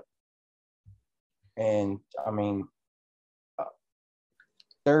championship. And I mean,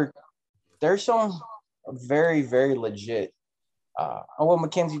 there's some very, very legit.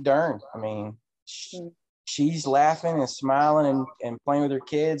 Mackenzie Dern. I mean, she's laughing and smiling and playing with her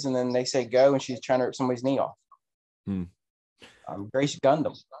kids, and then they say go, and she's trying to rip somebody's knee off. Grace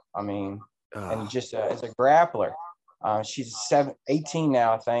Gundam. I mean, and just as a grappler, she's 18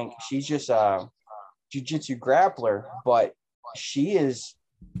 now, I think. She's just a jiu-jitsu grappler, but she is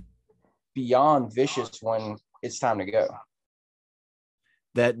beyond vicious when it's time to go.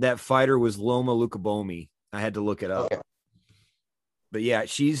 That fighter was Loma Lukabomi. I had to look it up. Okay. But yeah,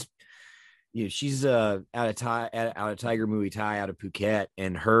 she's out of Tiger Muay Thai out of Phuket,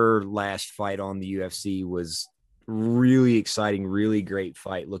 and her last fight on the UFC was really exciting, really great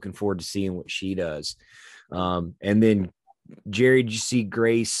fight. Looking forward to seeing what she does. And then Jerry, did you see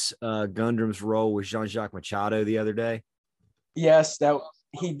Grace Gundram's role with Jean-Jacques Machado the other day? Yes, that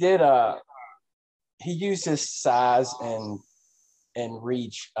he did. He used his size and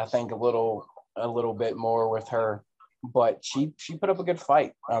reach, I think, a little bit more with her, but she put up a good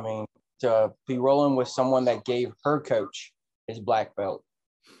fight. I mean, to be rolling with someone that gave her coach his black belt,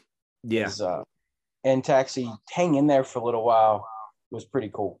 Yeah, and to actually hang in there for a little while was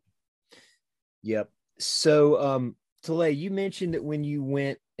pretty cool. Yep. So, Talei, you mentioned that when you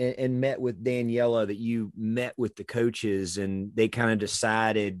went and met with Daniela, that you met with the coaches and they kind of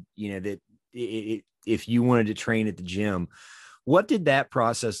decided, that if you wanted to train at the gym. What did that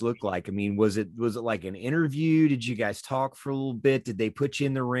process look like? I mean, was it like an interview? Did you guys talk for a little bit? Did they put you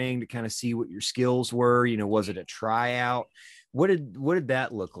in the ring to kind of see what your skills were? Was it a tryout? What did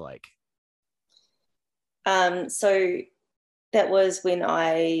that look like? So that was when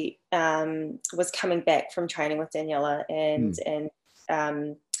I was coming back from training with Daniela and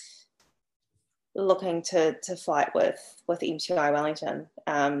looking to fight with MTI Wellington.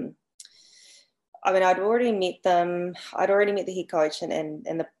 I mean, I'd already met them. I'd already met the head coach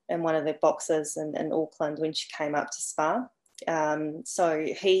and one of the boxers in Auckland when she came up to spar. So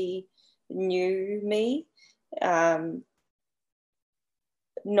he knew me, not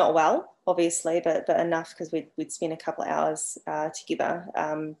well, obviously, but enough because we'd spent a couple of hours together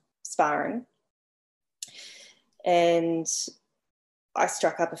sparring, and I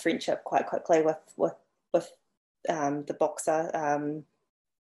struck up a friendship quite quickly with the boxer.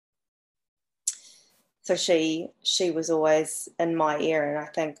 So she was always in my ear, and I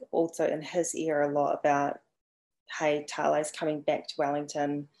think also in his ear a lot about, hey, Talei's coming back to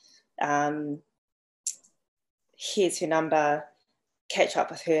Wellington. Here's her number. Catch up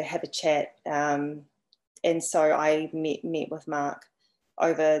with her, have a chat. And so I met with Mark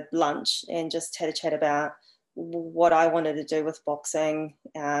over lunch and just had a chat about what I wanted to do with boxing,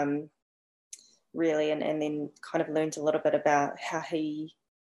 really, and then kind of learned a little bit about how he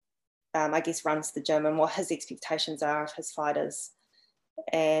I guess runs the gym and what his expectations are of his fighters.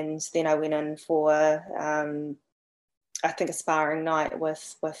 And then I went in for I think a sparring night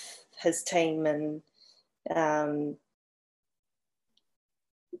with his team, and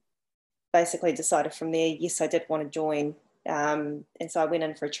basically decided from there, yes, I did want to join. And so I went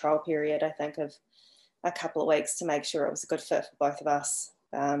in for a trial period, I think, of a couple of weeks to make sure it was a good fit for both of us.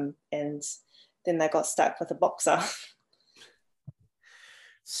 And then they got stuck with a boxer.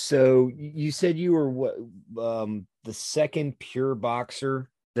 So you said you were the second pure boxer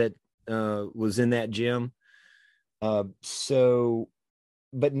that was in that gym. But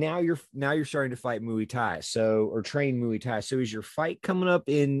now you're starting to fight Muay Thai, or train Muay Thai. So is your fight coming up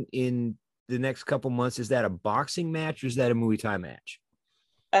in the next couple months? Is that a boxing match or is that a Muay Thai match?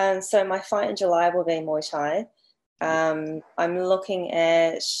 So my fight in July will be Muay Thai. I'm looking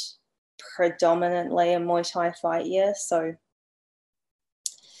at predominantly a Muay Thai fight year. So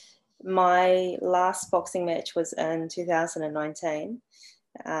my last boxing match was in 2019.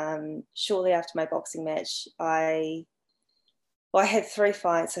 Shortly after my boxing match, I had 3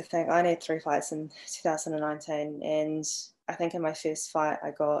 fights, I think. I only had 3 fights in 2019. And I think in my first fight,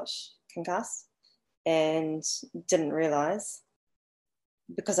 I got concussed and didn't realise,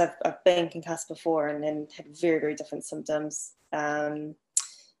 because I've been concussed before and then had very, very different symptoms.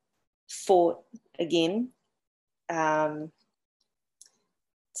 Fought again.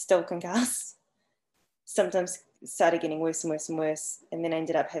 Still concussed. Symptoms started getting worse and worse and worse, and then I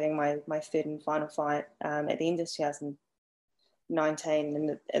ended up having my third and final fight at the end of 2019,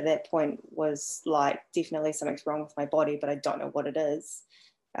 and at that point was like, definitely something's wrong with my body, but I don't know what it is,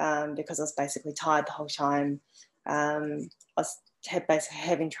 because I was basically tired the whole time. I was basically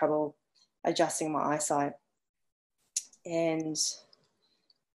having trouble adjusting my eyesight, and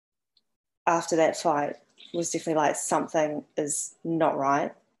after that fight was definitely like, something is not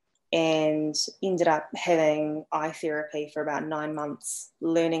right, and ended up having eye therapy for about 9 months,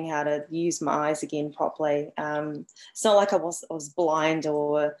 learning how to use my eyes again properly. It's not like I was blind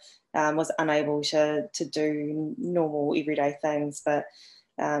or was unable to do normal everyday things, but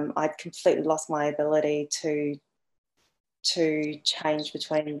I'd completely lost my ability to change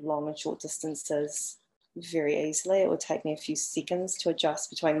between long and short distances very easily. It would take me a few seconds to adjust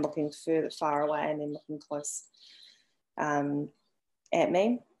between looking far away and then looking close at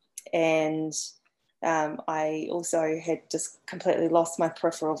me. And I also had just completely lost my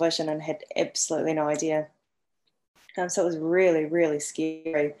peripheral vision and had absolutely no idea. So it was really, really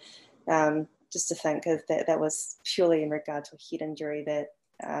scary, just to think of that was purely in regard to a head injury that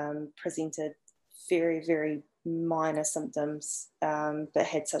presented very, very minor symptoms, but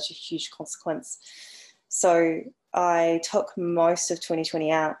had such a huge consequence. So I took most of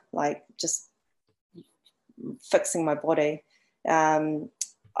 2020 out, like just fixing my body.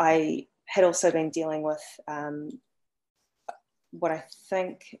 I had also been dealing with what I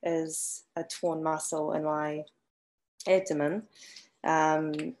think is a torn muscle in my abdomen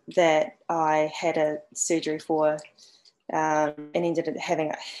that I had a surgery for, and ended up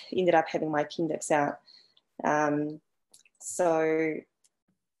having my appendix out. So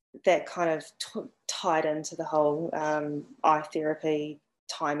that kind of tied into the whole eye therapy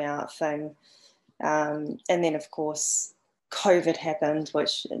timeout thing. And then, of course, COVID happened,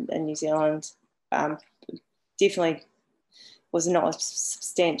 which in New Zealand definitely was not as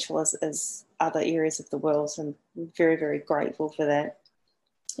substantial as other areas of the world. And I'm very, very grateful for that.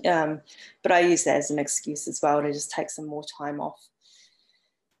 But I use that as an excuse as well to just take some more time off.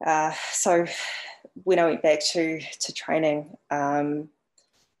 So when I went back to training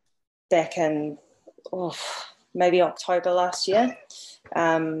back in maybe October last year,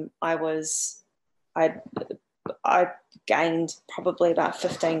 I gained probably about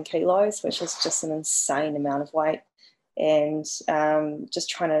 15 kilos, which is just an insane amount of weight, and just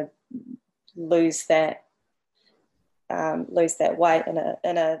trying to lose that weight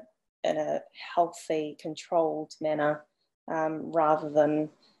in a healthy, controlled manner, rather than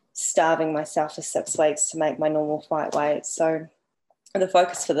starving myself for 6 weeks to make my normal fight weight. So the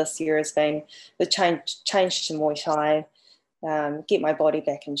focus for this year has been the change to Muay Thai, get my body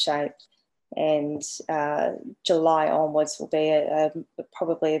back in shape, and July onwards will be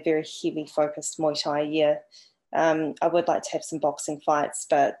probably a very heavy focused Muay Thai year. I would like to have some boxing fights,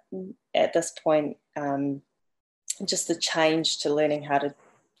 but at this point, just the change to learning how to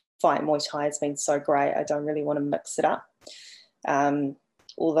fight Muay Thai has been so great. I don't really want to mix it up.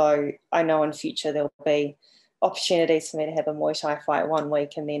 Although I know in future there'll be opportunities for me to have a Muay Thai fight one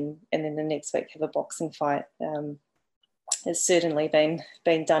week and then the next week have a boxing fight. It's certainly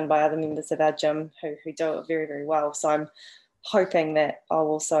been done by other members of our gym who do it very, very well. So I'm hoping that I'll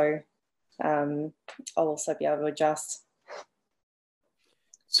also be able to adjust.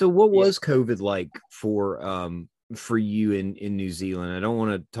 So what was COVID like for you in New Zealand? I don't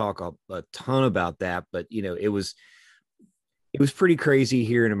want to talk a ton about that, but it was pretty crazy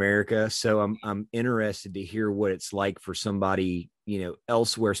here in America. So I'm interested to hear what it's like for somebody,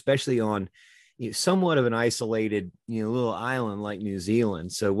 elsewhere, especially on somewhat of an isolated, little island like New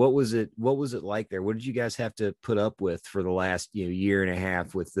Zealand. So what was it like there? What did you guys have to put up with for the last, year and a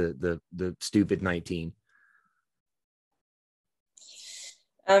half with the stupid 19?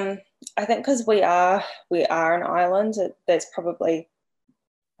 I think because we are an island, that's probably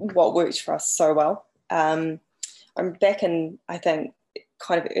what worked for us so well. I'm back in, I think,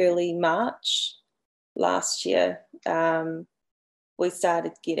 kind of early March last year. We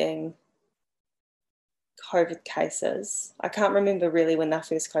started getting COVID cases. I can't remember really when that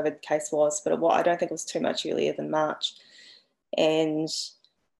first COVID case was, but I don't think it was too much earlier than March. And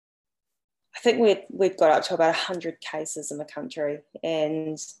I think we'd got up to about 100 cases in the country.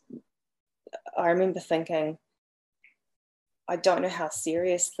 And I remember thinking, I don't know how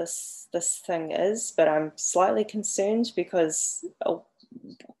serious this thing is, but I'm slightly concerned because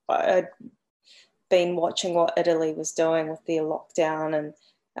I'd been watching what Italy was doing with their lockdown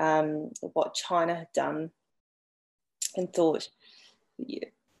and what China had done, and thought,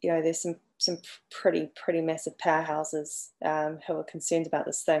 there's some pretty massive powerhouses who are concerned about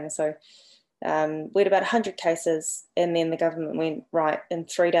this thing. So we had about 100 cases, and then the government went, right, in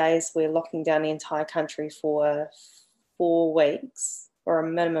 3 days we're locking down the entire country for 4 weeks, or a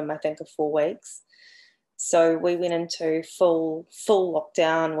minimum, I think, of 4 weeks. So we went into full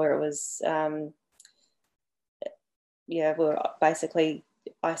lockdown, where it was we were basically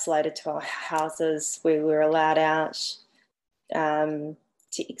isolated to our houses. We were allowed out to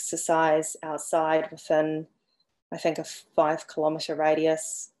exercise outside within, I think, a 5-kilometre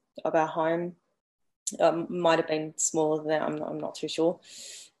radius of our home. Might have been smaller than that, I'm not too sure.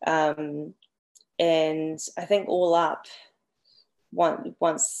 And I think all up,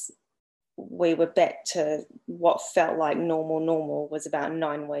 once we were back to what felt like normal was about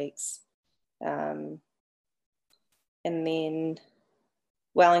 9 weeks. And then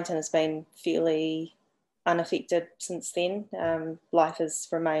Wellington has been fairly unaffected since then. Life has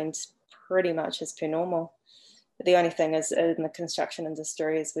remained pretty much as per normal. The only thing is, in the construction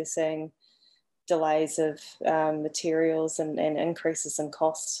industry, is we're seeing delays of materials and increases in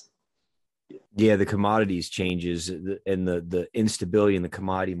costs. Yeah, the commodities changes and the instability in the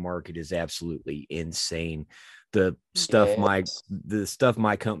commodity market is absolutely insane. The stuff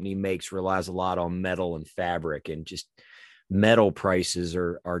my company makes relies a lot on metal and fabric, and just metal prices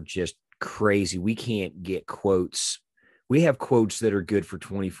are just crazy. We can't get quotes. We have quotes that are good for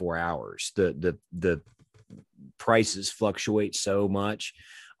 24 hours. The prices fluctuate so much.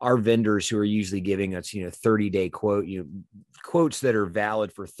 Our vendors who are usually giving us, 30-day quote, quotes that are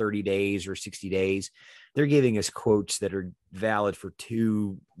valid for 30 days or 60 days, they're giving us quotes that are valid for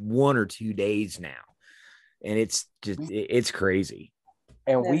 1 or 2 days now. And it's crazy.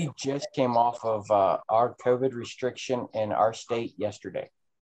 And we just came off of our COVID restriction in our state yesterday.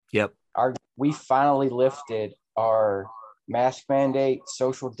 Yep. We finally lifted our mask mandate,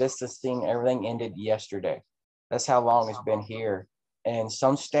 social distancing, everything ended yesterday. That's how long it's been here. And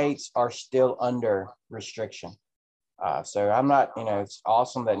some states are still under restriction. So I'm not, it's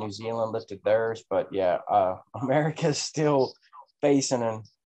awesome that New Zealand lifted theirs, but yeah, America's still facing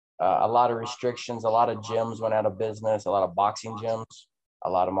a lot of restrictions. A lot of gyms went out of business, a lot of boxing gyms, a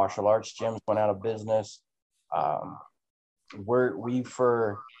lot of martial arts gyms went out of business. What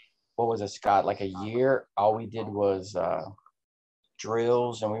was it, Scott, like a year, all we did was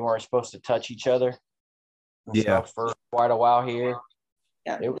drills, and we weren't supposed to touch each other and stuff for quite a while here.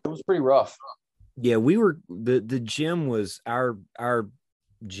 Yeah, it was pretty rough. Yeah, we were the gym was our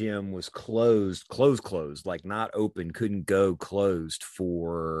gym was closed, like not open, couldn't go, closed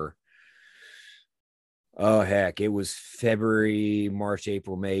for it was February, March,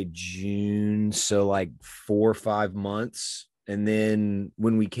 April, May, June, so like 4 or 5 months. And then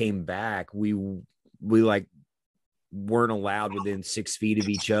when we came back, we like weren't allowed within 6 feet of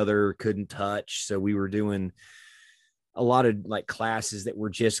each other, couldn't touch. So we were doing a lot of like classes that were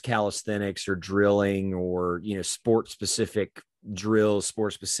just calisthenics or drilling or, sport specific drills,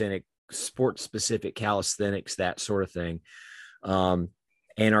 sport specific calisthenics, that sort of thing.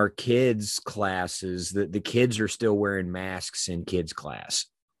 And our kids classes, the kids are still wearing masks in kids class,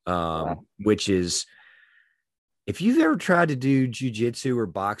 which is, if you've ever tried to do jiu-jitsu or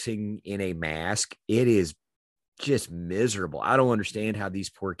boxing in a mask, it is just miserable. I don't understand how these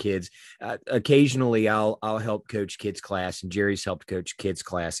poor kids, occasionally I'll help coach kids class, and Jerry's helped coach kids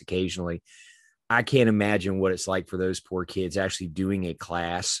class occasionally. I can't imagine what it's like for those poor kids actually doing a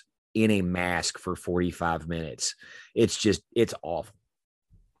class in a mask for 45 minutes. It's awful.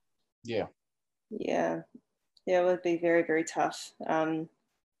 Yeah, it would be very, very tough.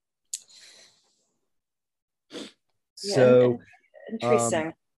 So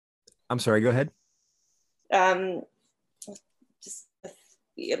interesting. I'm sorry, go ahead. Just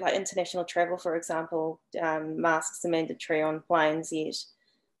like international travel, for example, masks are mandatory on planes, yet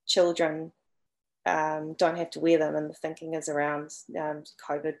children don't have to wear them, and the thinking is around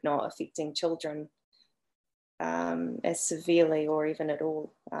COVID not affecting children as severely or even at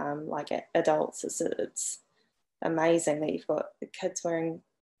all like adults. It's amazing that you've got kids wearing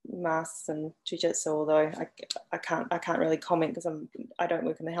masks and jiu-jitsu, although I can't really comment because I don't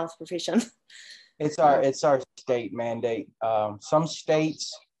work in the health profession. It's our state mandate. Some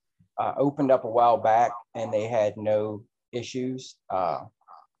states opened up a while back and they had no issues.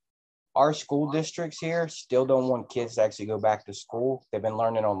 Our school districts here still don't want kids to actually go back to school. They've been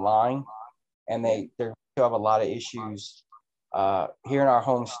learning online, and they still have a lot of issues here in our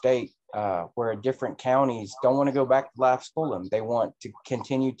home state where different counties don't want to go back to live schooling. They want to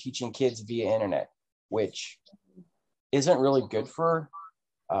continue teaching kids via internet, which isn't really good for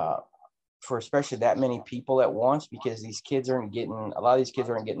especially that many people at once, because a lot of these kids aren't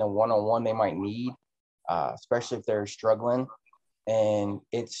getting the one-on-one they might need, especially if they're struggling. And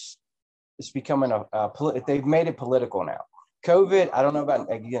it's becoming they've made it political now. COVID, I don't know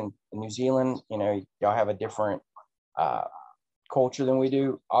about, again, New Zealand, y'all have a different culture than we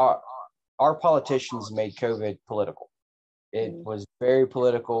do. Our politicians made COVID political. It was very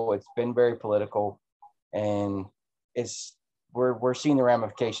political. It's been very political, and we're seeing the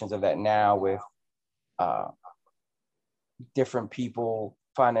ramifications of that now with different people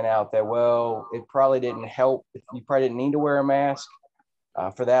finding out that, well, it probably didn't help. You probably didn't need to wear a mask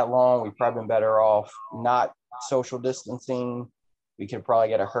for that long. We've probably been better off not social distancing. We could probably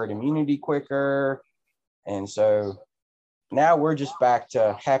get a herd immunity quicker. And so now we're just back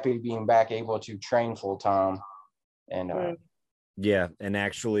to happy being back, able to train full time. And and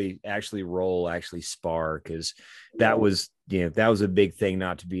actually spar, because that was a big thing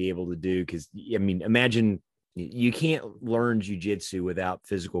not to be able to do. Because I mean, imagine you can't learn jiu-jitsu without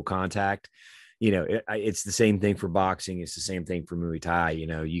physical contact. it's the same thing for boxing. It's the same thing for Muay Thai.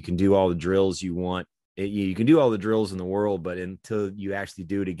 You can do all the drills you want. You can do all the drills in the world, but until you actually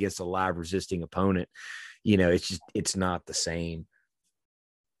do it against a live resisting opponent, it's not the same.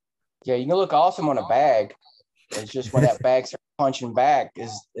 Yeah, you can look awesome on a bag. It's just when that bag starts punching back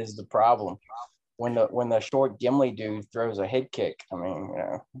is the problem. When the short Gimli dude throws a head kick, I mean,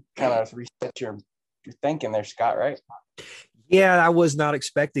 kind of resets your thinking there, Scott, right? Yeah, I was not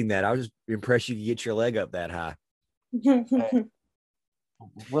expecting that. I was just impressed you could get your leg up that high.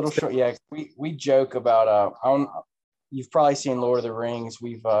 Little short, yeah. We joke about you've probably seen Lord of the Rings.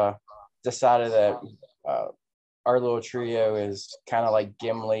 We've decided that our little trio is kind of like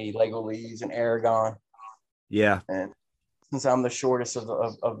Gimli, Legolas, and Aragorn. Yeah. And since I'm the shortest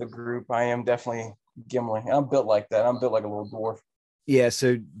of the group, I am definitely Gimli. I'm built like that. I'm built like a little dwarf. Yeah.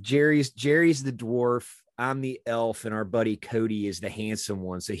 So Jerry's the dwarf. I'm the elf, and our buddy Cody is the handsome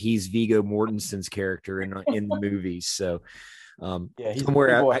one. So he's Viggo Mortensen's character in the movies. So he's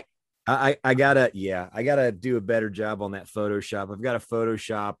somewhere I gotta do a better job on that Photoshop. I've got a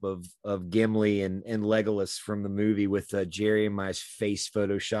Photoshop of Gimli and Legolas from the movie with Jerry and my face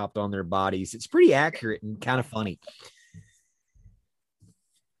photoshopped on their bodies. It's pretty accurate and kind of funny.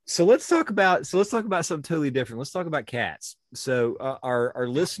 So let's talk about something totally different. Let's talk about cats. So our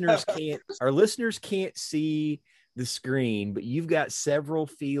listeners can't see the screen, but you've got several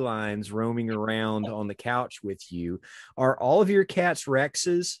felines roaming around on the couch with you. Are all of your cats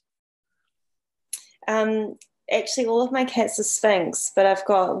Rexes? Actually, all of my cats are Sphinx, but I've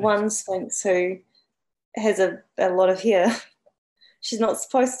got one Sphinx who has a lot of hair. She's not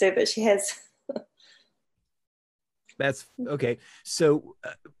supposed to, but she has. That's okay. So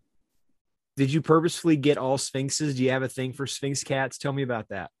did you purposefully get all Sphinxes? Do you have a thing for Sphinx cats? Tell me about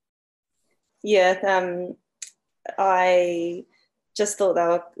that. Yeah, I just thought they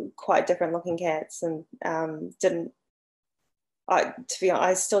were quite different looking cats, and to be honest,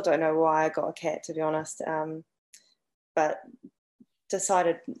 I still don't know why I got a cat, to be honest. But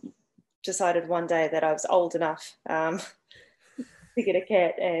decided one day that I was old enough to get a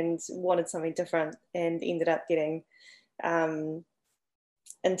cat and wanted something different, and ended up getting in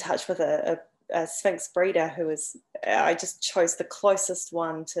touch with a Sphinx breeder who was, I just chose the closest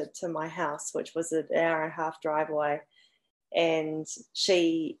one to my house, which was an hour and a half drive away. And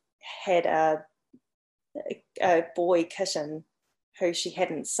she had a boy kitten who she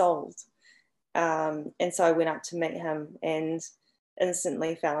hadn't sold. And so I went up to meet him and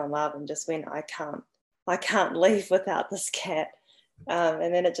instantly fell in love and just went, I can't leave without this cat.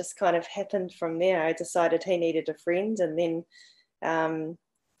 And then it just kind of happened from there. I decided he needed a friend, and then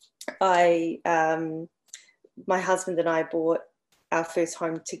my husband and I bought our first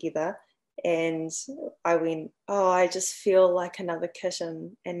home together, and I went, I just feel like another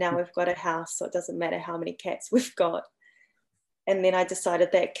kitten, and now we've got a house, so it doesn't matter how many cats we've got. And then I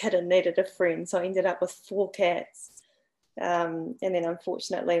decided that kitten needed a friend, so I ended up with 4 cats. And then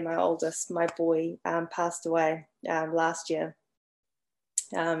unfortunately my oldest, my boy, passed away last year.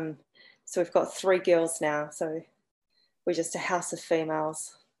 So we've got 3 girls now, so we're just a house of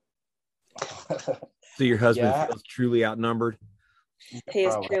females. So your husband feels truly outnumbered? He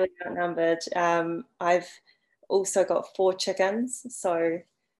is truly outnumbered. I've also got 4 chickens, so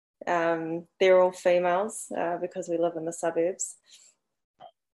they're all females because we live in the suburbs.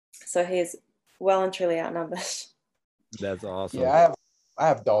 So he's well and truly outnumbered. That's awesome. Yeah, I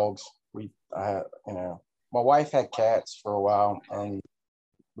have dogs. My wife had cats for a while, and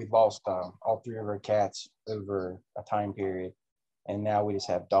we've lost all 3 of her cats over a time period, and now we just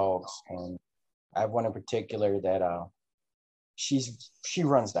have dogs. And I have one in particular that she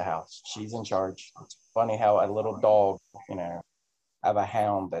runs the house. She's in charge. It's funny how a little dog, have a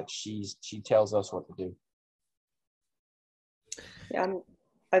hound that she tells us what to do. Yeah,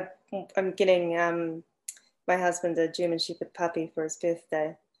 I'm getting my husband a German Shepherd puppy for his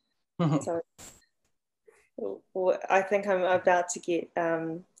birthday. So I think I'm about to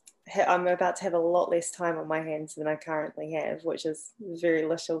have a lot less time on my hands than I currently have, which is very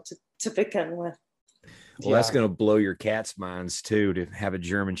little to begin with. Well, that's going to blow your cat's minds too, to have a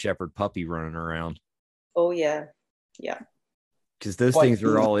German Shepherd puppy running around. Oh yeah. Because those things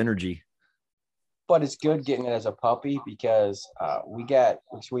are all energy. But it's good getting it as a puppy because we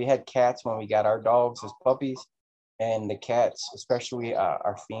had cats when we got our dogs as puppies, and the cats, especially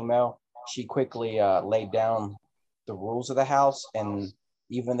our female, she quickly laid down the rules of the house. And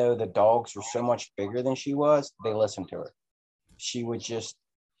even though the dogs were so much bigger than she was, they listened to her. She would just,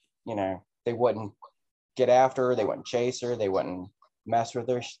 they wouldn't get after her. They wouldn't chase her. They wouldn't mess with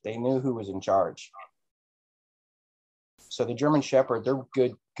her. They knew who was in charge. So the German Shepherd, they're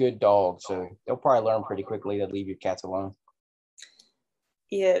good good dog, so they'll probably learn pretty quickly to leave your cats alone.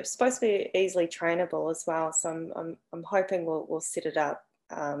 Yeah, it's supposed to be easily trainable as well. So I'm hoping we'll set it up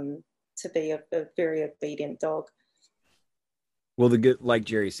to be a very obedient dog. Well, like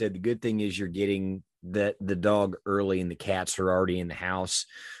Jerry said, the good thing is you're getting the dog early and the cats are already in the house.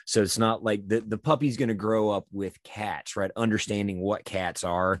 So it's not like the puppy's going to grow up with cats, right? Understanding what cats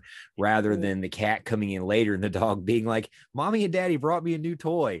are rather than the cat coming in later and the dog being like, mommy and daddy brought me a new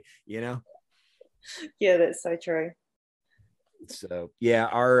toy, Yeah, that's so true. So yeah,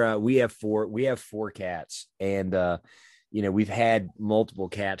 our we have four cats, and we've had multiple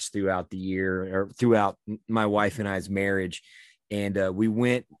cats throughout the year or throughout my wife and I's marriage. And we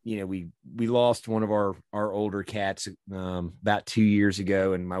went, we lost one of our older cats about 2 years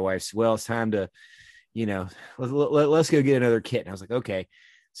ago. And my wife said, well, it's time to, let's go get another kitten. I was like, okay.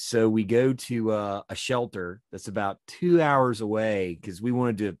 So we go to a shelter that's about 2 hours away because we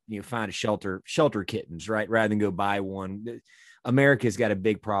wanted to, find a shelter kittens, right? Rather than go buy one. America's got a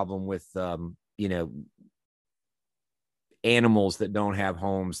big problem with, animals that don't have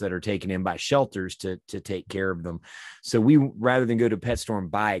homes that are taken in by shelters to take care of them. So we, rather than go to a pet store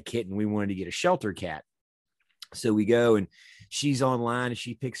and buy a kitten, we wanted to get a shelter cat. So we go and she's online and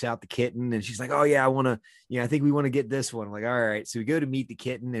she picks out the kitten and she's like, oh yeah, I think we want to get this one. I'm like, all right. So we go to meet the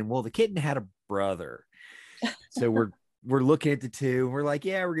kitten and the kitten had a brother. So we're looking at the two and we're like,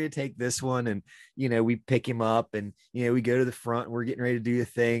 yeah, we're going to take this one. And, we pick him up and, we go to the front and we're getting ready to do the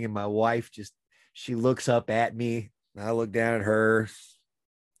thing. And my wife she looks up at me and I look down at her,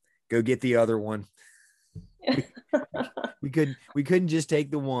 go get the other one. we couldn't just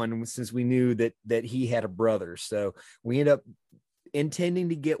take the one since we knew that he had a brother. So we ended up intending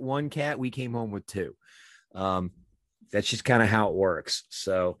to get one cat. We came home with two. That's just kind of how it works.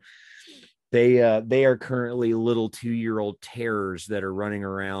 So they are currently little 2-year-old terrors that are running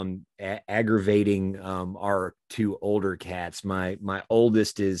around aggravating our two older cats. My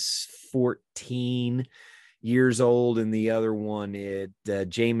oldest is 14 years old and the other one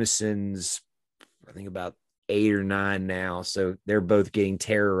Jameson's I think about 8 or 9 now. So they're both getting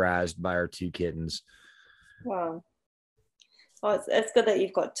terrorized by our two kittens. Wow. Well, it's good that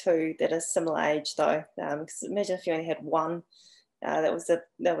you've got two that are similar age though. Because imagine if you only had one that was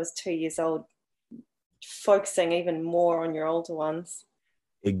 2 years old, focusing even more on your older ones.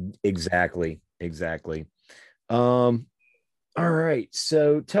 Exactly. All right.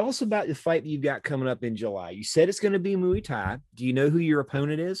 So tell us about the fight that you've got coming up in July. You said it's going to be Muay Thai. Do you know who your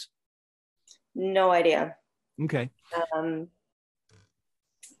opponent is? No idea. Okay. All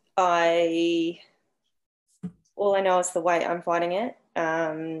I know is the weight I'm fighting at.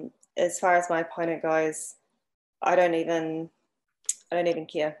 As far as my opponent goes, I don't even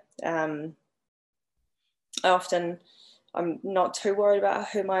care. I'm not too worried about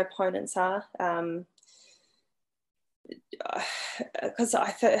who my opponents are, because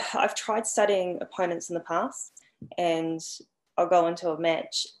I've tried studying opponents in the past, and I'll go into a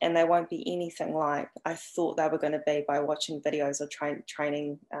match and they won't be anything like I thought they were going to be by watching videos or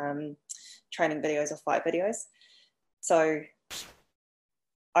training videos or fight videos. So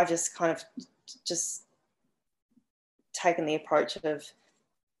I've just kind of just taken the approach of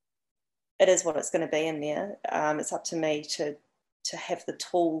it is what it's going to be in there. It's up to me to have the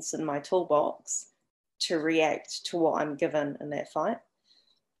tools in my toolbox to react to what I'm given in that fight.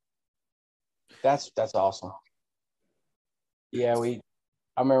 That's awesome. Yeah, I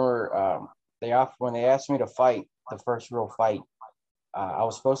remember when they asked me to fight the first real fight, I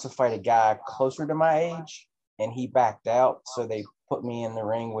was supposed to fight a guy closer to my age, and he backed out. So they put me in the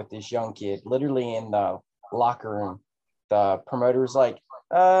ring with this young kid, literally in the locker room. The promoter was like,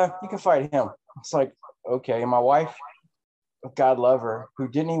 you can fight him. It's like, okay. And my wife, God love her, who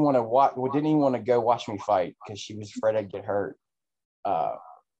didn't even want to go watch me fight because she was afraid I'd get hurt.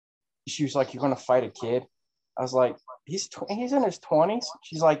 She was like, you're going to fight a kid? I was like, he's in his 20s.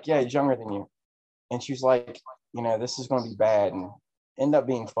 She's like, yeah, he's younger than you. And she was like, this is going to be bad, and end up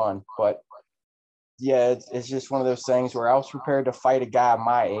being fun. But yeah, it's just one of those things where I was prepared to fight a guy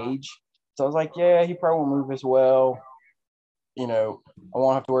my age. So I was like, yeah, he probably won't move as well. I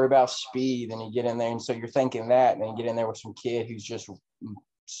won't have to worry about speed. And you get in there, and so you're thinking that, and then you get in there with some kid who's just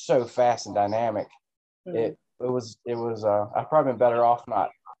so fast and dynamic. Mm-hmm. It was I've probably been better off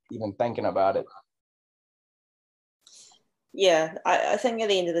not even thinking about it. Yeah, I think at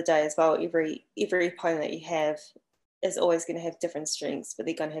the end of the day as well, every opponent that you have is always going to have different strengths, but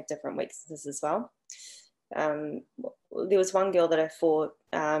they're going to have different weaknesses as well. There was one girl that I fought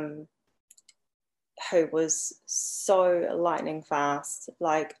who was so lightning fast,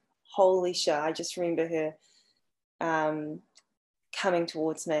 like holy shit. I just remember her coming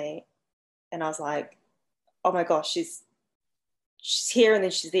towards me, and I was like, oh my gosh, she's here, and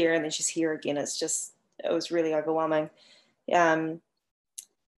then she's there, and then she's here again. It was really overwhelming.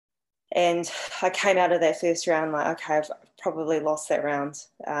 And I came out of that first round like, okay, I've probably lost that round.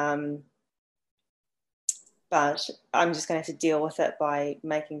 But I'm just going to have to deal with it by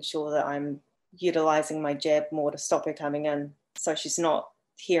making sure that I'm utilizing my jab more to stop her coming in, so she's not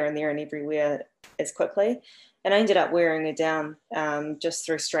here and there and everywhere as quickly. And I ended up wearing her down just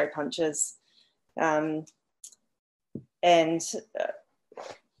through straight punches. And, had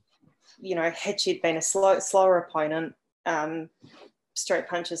she been a slower opponent, straight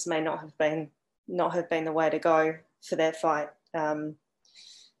punches may not have been the way to go for that fight. But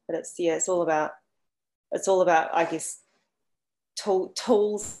it's all about, I guess,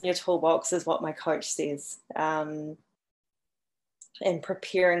 tools in your toolbox is what my coach says, and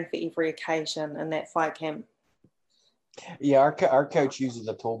preparing for every occasion in that fight camp. Yeah, our coach uses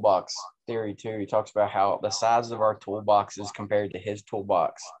the toolbox theory too. He talks about how the size of our toolboxes compared to his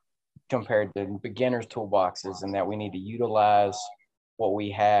toolbox, compared to beginners' toolboxes, and that we need to utilize what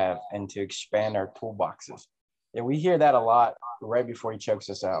we have and to expand our toolboxes. Yeah, we hear that a lot right before he chokes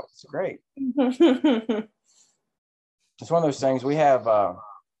us out. It's great. It's one of those things. We are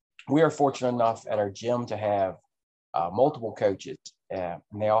fortunate enough at our gym to have multiple coaches, and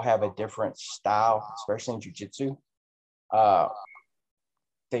they all have a different style, especially in jiu-jitsu.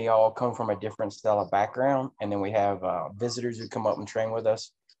 They all come from a different style of background, and then we have visitors who come up and train with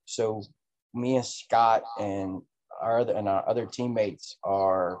us. So me and Scott and our other teammates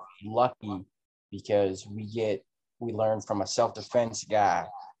are lucky because we learn from a self-defense guy.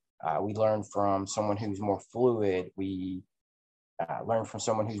 We learn from someone who's more fluid. We learn from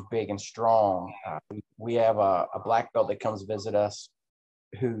someone who's big and strong. We have a black belt that comes visit us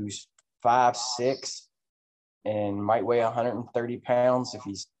who's 5'6" and might weigh 130 pounds if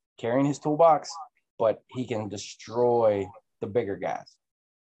he's carrying his toolbox, but he can destroy the bigger guys.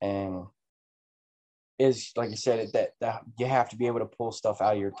 And is, like you said, that you have to be able to pull stuff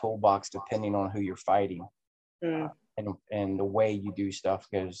out of your toolbox depending on who you're fighting. And the way you do stuff,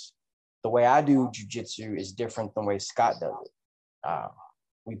 because the way I do jiu-jitsu is different than the way Scott does it.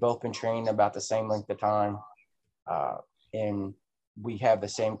 We've both been trained about the same length of time, and we have the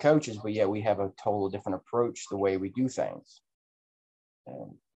same coaches, but yet we have a total different approach the way we do things.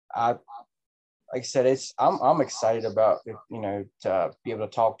 And like I said, I'm excited about it, to be able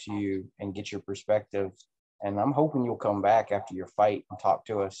to talk to you and get your perspective. And I'm hoping you'll come back after your fight and talk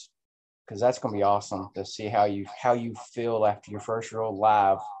to us, because that's going to be awesome to see how you feel after your first real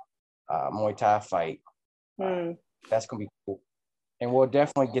live Muay Thai fight. That's going to be cool. And we'll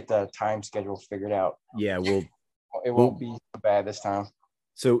definitely get the time schedule figured out. Yeah, it won't be so bad this time.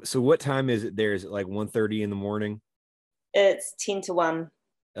 So what time is it there? Is it like 1:30 in the morning? It's 10 to 1.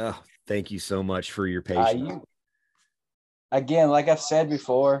 Oh, thank you so much for your patience. Again, like I've said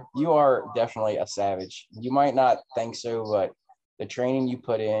before, you are definitely a savage. You might not think so, but the training you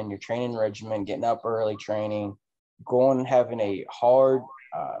put in, your training regimen, getting up early training, going and having a hard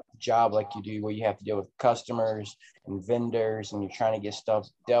job like you do, where you have to deal with customers and vendors, and you're trying to get stuff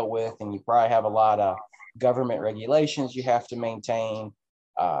dealt with, and you probably have a lot of government regulations you have to maintain,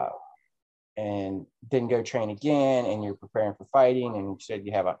 and then go train again, and you're preparing for fighting, and you said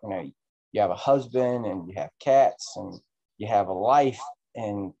you have a husband, and you have cats, and you have a life,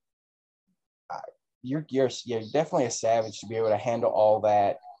 and you're definitely a savage to be able to handle all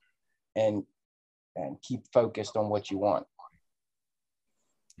that and keep focused on what you want.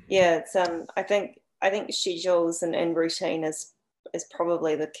 Yeah, it's I think schedules and routine is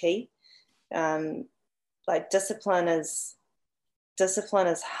probably the key. Like discipline is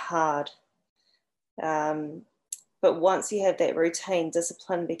hard, but once you have that routine,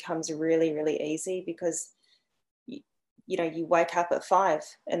 discipline becomes really, really easy, because you wake up at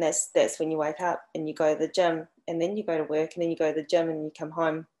 5, and that's when you wake up, and you go to the gym, and then you go to work, and then you go to the gym, and you come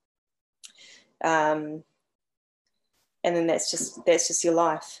home, and then that's just your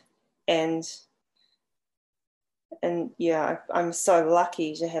life. And yeah, I'm so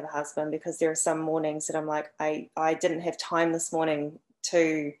lucky to have a husband, because there are some mornings that I'm like, I didn't have time this morning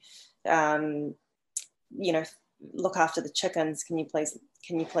to look after the chickens. Can you please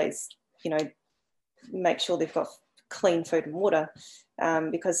make sure they've got clean food and water,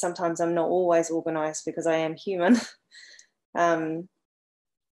 because sometimes I'm not always organized, because I am human.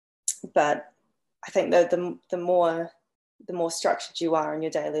 But I think that the more structured you are in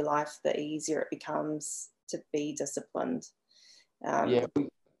your daily life, the easier it becomes to be disciplined.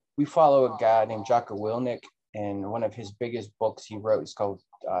 We follow a guy named Jocko Willnick, and one of his biggest books he wrote is called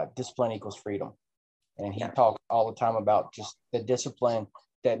Discipline Equals Freedom. And he talks all the time about just the discipline,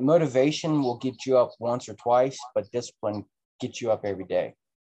 that motivation will get you up once or twice, but discipline gets you up every day.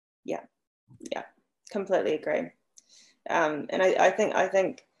 Yeah. Completely agree. And I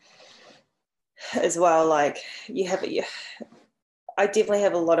think as well, like I definitely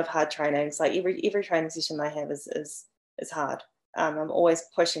have a lot of hard trainings. Like every training session I have is hard. I'm always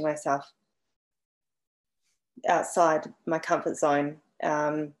pushing myself outside my comfort zone.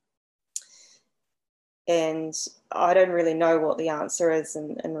 And I don't really know what the answer is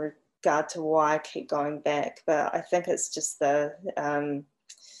in regard to why I keep going back, but I think it's just the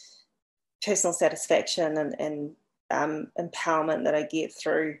personal satisfaction and empowerment that I get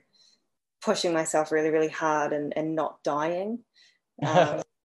through pushing myself really, really hard and not dying. It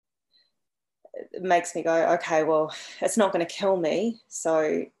makes me go, okay, well, it's not going to kill me,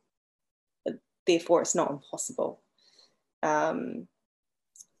 so therefore it's not impossible. But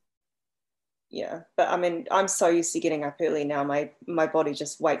I mean, I'm so used to getting up early now. My body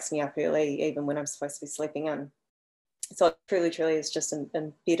just wakes me up early, even when I'm supposed to be sleeping in. So it truly is just an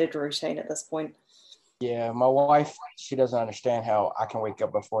embedded routine at this point. Yeah, my wife, she doesn't understand how I can wake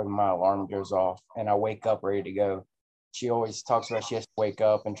up before my alarm goes off, and I wake up ready to go. She always talks about she has to wake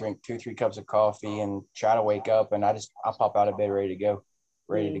up and drink 2-3 cups of coffee and try to wake up, and I pop out of bed ready to go,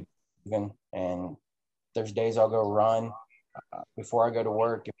 ready to even. And there's days I'll go run before I go to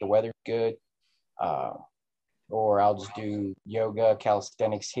work if the weather's good, or I'll just do yoga,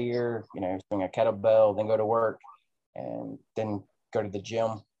 calisthenics here, swing a kettlebell, then go to work, and then go to the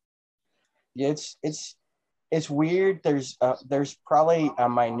gym. Yeah, it's weird. There's probably a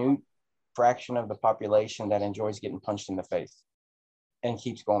minute fraction of the population that enjoys getting punched in the face and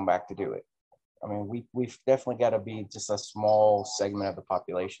keeps going back to do it. I mean, we've definitely got to be just a small segment of the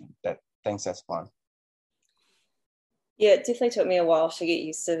population that thinks that's fun. Yeah, it definitely took me a while to get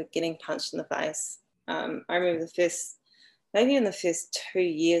used to getting punched in the face. I remember maybe in the first 2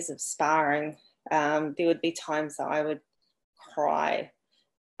 years of sparring, there would be times that I would cry,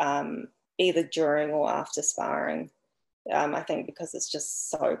 either during or after sparring. I think because it's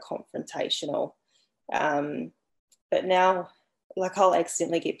just so confrontational. But now, like, I'll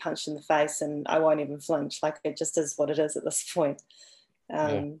accidentally get punched in the face and I won't even flinch. Like, it just is what it is at this point.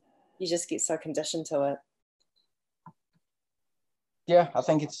 You just get so conditioned to it. Yeah, I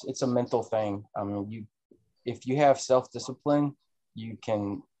think it's a mental thing. I mean, if you have self-discipline, you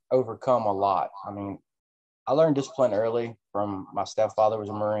can overcome a lot. I mean, I learned discipline early from my stepfather was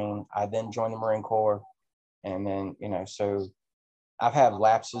a Marine. I then joined the Marine Corps. And then, so I've had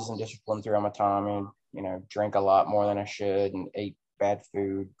lapses in discipline throughout my time and, drank a lot more than I should and ate bad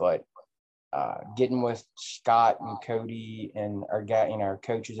food. But getting with Scott and Cody and our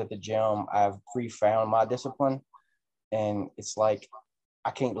coaches at the gym, I've refound my discipline. And it's like,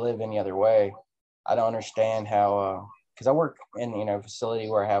 I can't live any other way. I don't understand how, because I work in, a facility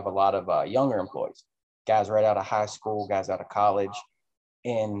where I have a lot of younger employees, guys right out of high school, guys out of college,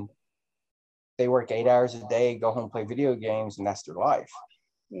 and they work 8 hours a day, go home, play video games, and that's their life.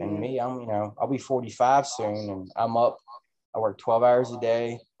 And me, I'll be 45 soon, and I'm up. I work 12 hours a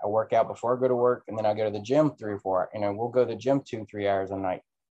day. I work out before I go to work, and then I go to the gym 3 or 4. We'll go to the gym 2-3 hours a night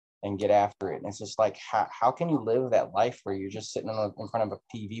and get after it. And it's just like, how can you live that life where you're just sitting in front of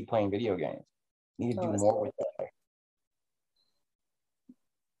a TV playing video games? You need to do more with that.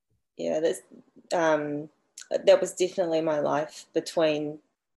 Yeah, that was definitely my life between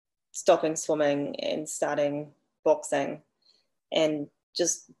stopping swimming and starting boxing. And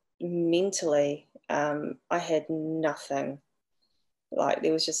just mentally, I had nothing. Like,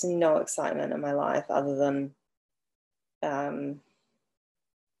 there was just no excitement in my life other than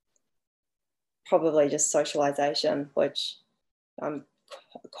probably just socialization, which I'm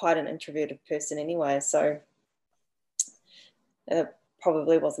quite an introverted person anyway, so it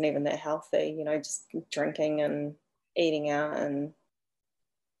probably wasn't even that healthy, just drinking and eating out. And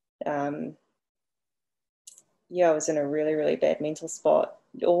I was in a really, really bad mental spot,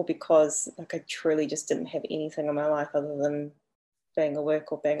 all because like I truly just didn't have anything in my life other than being at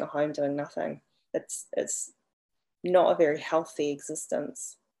work or being at home doing nothing. It's not a very healthy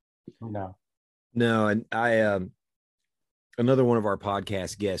existence. No, and I another one of our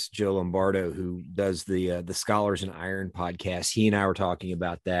podcast guests, Joe Lombardo, who does the Scholars in Iron podcast. He and I were talking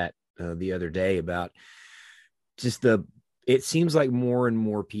about that the other day, about just it seems like more and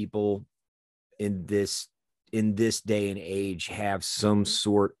more people in this day and age have some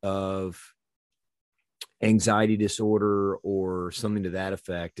sort of anxiety disorder or something to that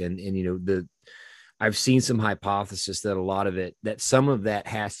effect. And I've seen some hypothesis that some of that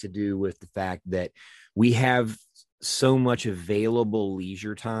has to do with the fact that we have so much available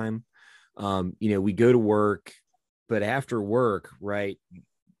leisure time We go to work, but after work, right,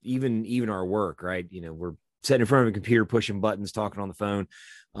 even our work, right, we're sitting in front of a computer, pushing buttons, talking on the phone.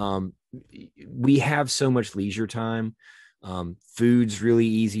 We have so much leisure time. Food's really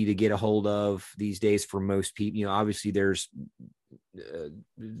easy to get a hold of these days for most people. Obviously there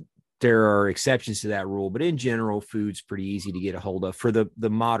are exceptions to that rule, but in general, food's pretty easy to get a hold of for the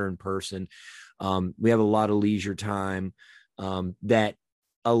modern person. We have a lot of leisure time, that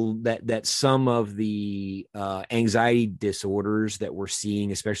some of the anxiety disorders that we're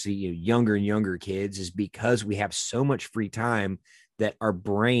seeing, especially younger and younger kids, is because we have so much free time that our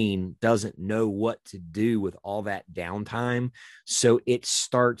brain doesn't know what to do with all that downtime. So it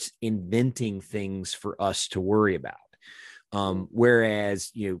starts inventing things for us to worry about.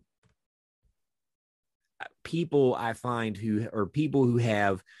 Whereas, people I find people who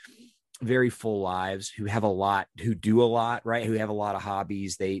have very full lives, who have a lot, who do a lot, right, who have a lot of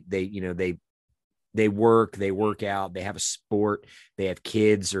hobbies, they work, they work out, they have a sport, they have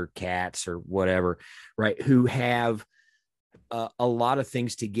kids or cats or whatever, right, who have a lot of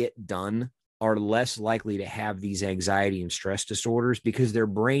things to get done, are less likely to have these anxiety and stress disorders because their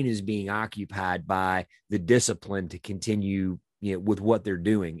brain is being occupied by the discipline to continue, with what they're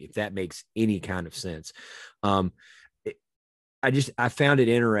doing, if that makes any kind of sense. I found it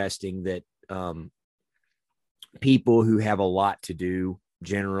interesting that people who have a lot to do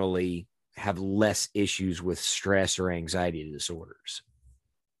generally have less issues with stress or anxiety disorders.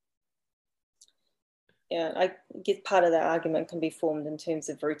 Yeah, I guess part of that argument can be formed in terms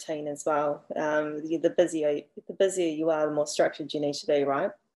of routine as well. The busier you are, the more structured you need to be,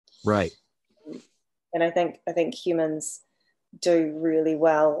 right? Right. And I think humans do really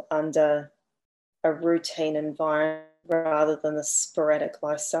well under a routine environment rather than a sporadic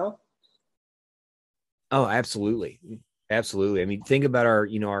lifestyle. Oh, absolutely. Absolutely. I mean, think about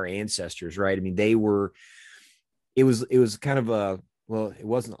our ancestors, right? I mean, it was kind of it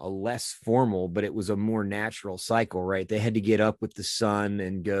wasn't a less formal, but it was a more natural cycle, right? They had to get up with the sun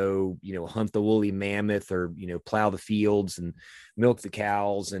and go, hunt the woolly mammoth, or, plow the fields and milk the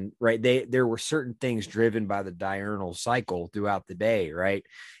cows. And right, there were certain things driven by the diurnal cycle throughout the day, right?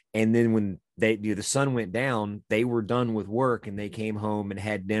 And then when the sun went down, they were done with work and they came home and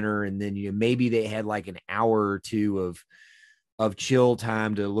had dinner. And then, maybe they had like an hour or two of chill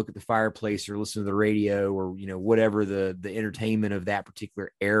time to look at the fireplace or listen to the radio, or, whatever the entertainment of that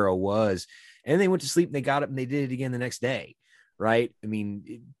particular era was. And they went to sleep and they got up and they did it again the next day. Right. I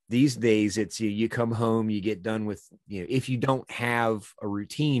mean, these days it's, you come home, you get done with, if you don't have a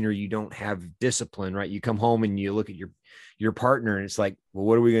routine or you don't have discipline, right, you come home and you look at your partner and it's like, well,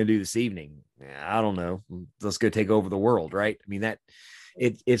 what are we going to do this evening? I don't know. Let's go take over the world. Right. I mean,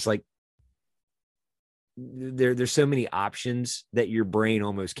 it's like, there's so many options that your brain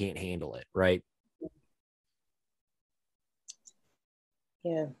almost can't handle it, right?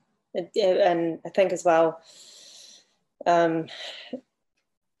 Yeah. And I think as well, to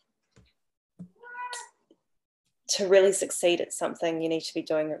really succeed at something, you need to be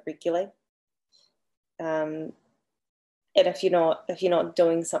doing it regularly. And if you're not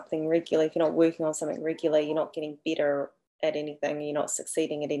doing something regularly, if you're not working on something regularly, you're not getting better at anything, you're not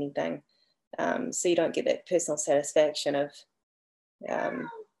succeeding at anything. So you don't get that personal satisfaction of,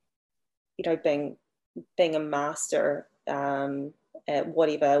 being a master at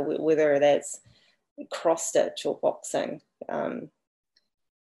whatever, whether that's cross stitch or boxing.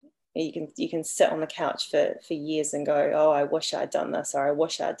 You can sit on the couch for years and go, oh, I wish I'd done this, or I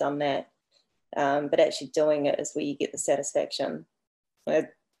wish I'd done that. But actually doing it is where you get the satisfaction.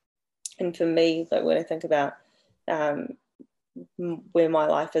 And for me, like when I think about where my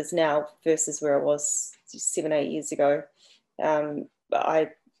life is now versus where it was 7-8 years ago, I'm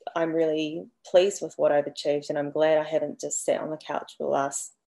really pleased with what I've achieved, and I'm glad I haven't just sat on the couch for the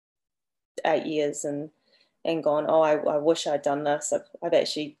last 8 years and gone, oh, I wish I'd done this. I've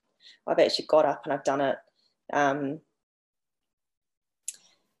actually got up and I've done it.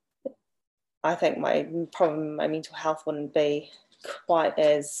 I think my mental health wouldn't be quite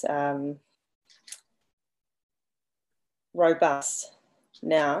as robust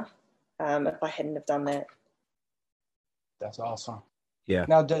now if I hadn't have done that. That's awesome. Yeah.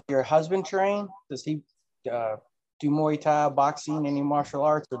 Now, does your husband train? Does he do Muay Thai, boxing, any martial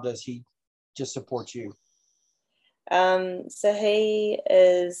arts, or does he just support you? So he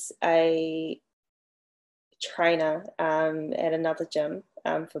is a trainer at another gym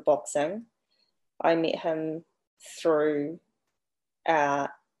for boxing. I met him through the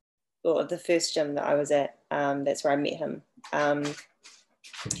first gym that I was at. That's where I met him.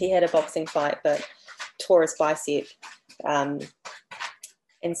 He had a boxing fight but tore his bicep.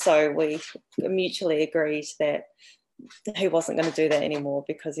 And so we mutually agreed that he wasn't going to do that anymore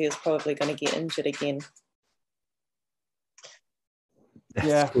because he was probably going to get injured again.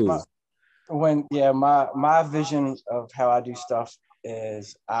 Yeah. Cool. My vision of how I do stuff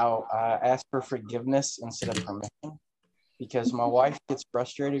is I ask for forgiveness instead of permission, because my wife gets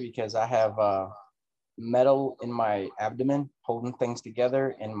frustrated because I have metal in my abdomen holding things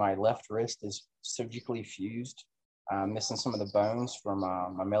together, and my left wrist is surgically fused, missing some of the bones from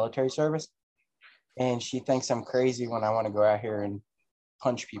my military service. And she thinks I'm crazy when I want to go out here and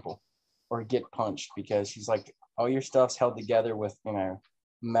punch people or get punched, because she's like, all your stuff's held together with,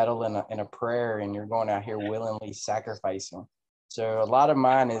 metal in a prayer, and you're going out here willingly sacrificing. So a lot of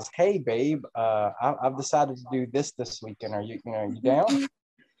mine is, hey babe, I've decided to do this weekend. Are you down?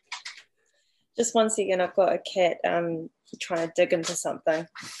 Just one second, I've got a cat trying to dig into something.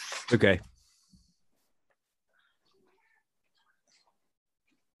 Okay.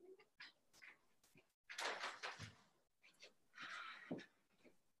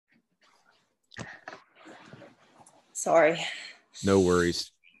 Sorry. No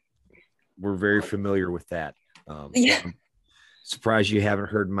worries. We're very familiar with that. Yeah. I'm surprised you haven't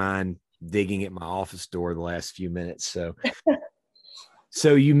heard mine digging at my office door the last few minutes.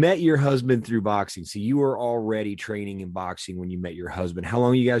 So you met your husband through boxing. So you were already training in boxing when you met your husband. How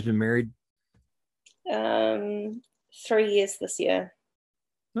long have you guys been married? 3 years this year.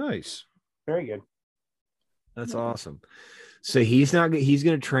 Nice. Very good. That's awesome. So he's going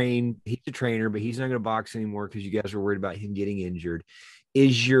to train. He's a trainer, but he's not going to box anymore because you guys were worried about him getting injured.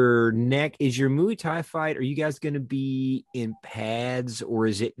 Is your Muay Thai fight, are you guys going to be in pads, or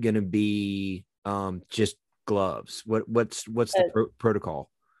is it going to be just gloves? What's the protocol?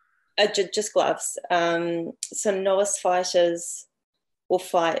 Just gloves. Some novice fighters will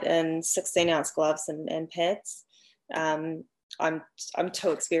fight in 16-ounce gloves and pads. I'm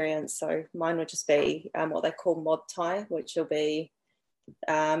too experienced, so mine would just be what they call mod Thai, which will be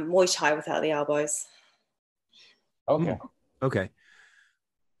Muay Thai without the elbows. Okay. Okay.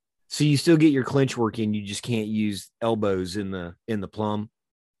 So you still get your clinch work in, you just can't use elbows in the plum.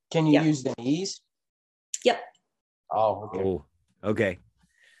 Can you use the knees? Yep. Oh, okay. Oh, okay.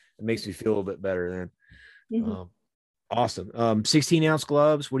 It makes me feel a little bit better then. Mm-hmm. Awesome. 16-ounce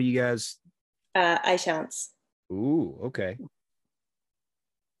gloves. What do you guys? 8-ounce. Ooh, okay.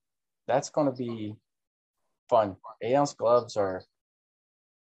 That's going to be fun. 8-ounce gloves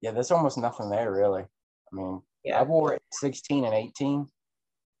there's almost nothing there, really. I mean, I wore 16 and 18.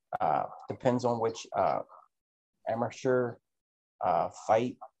 Depends on which amateur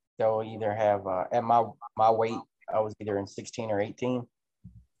fight. They'll either have, at my weight, I was either in 16 or 18.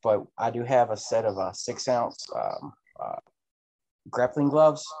 But I do have a set of 6-ounce grappling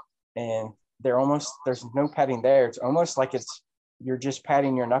gloves, and there's no padding there. It's almost like you're just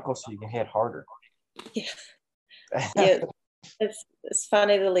padding your knuckles so you can hit harder. Yeah. Yeah. It's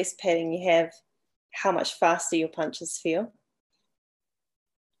funny, the less padding you have, how much faster your punches feel.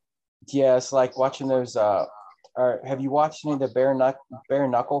 Yeah, it's like watching those. Have you watched any of the bare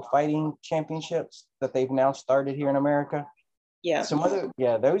knuckle fighting championships that they've now started here in America? Yeah.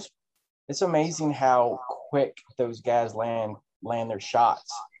 Those. It's amazing how quick those guys land their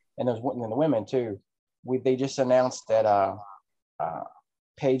shots, and the women too. They just announced that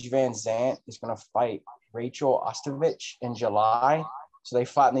Paige Van Zant is going to fight Rachel Ostovich in July. So they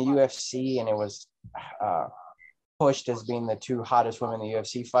fought in the UFC, and it was pushed as being the two hottest women in the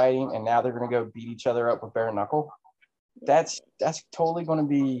UFC fighting, and now they're going to go beat each other up with bare knuckle. That's totally going to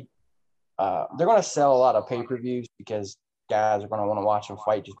be. They're going to sell a lot of pay-per-views because guys are going to want to watch them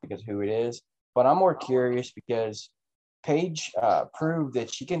fight just because of who it is. But I'm more curious because Paige proved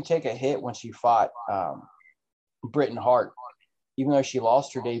that she can take a hit when she fought Britain Hart. Even though she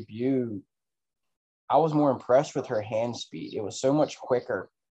lost her debut, I was more impressed with her hand speed. It was so much quicker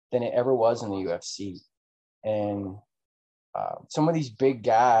than it ever was in the UFC. And some of these big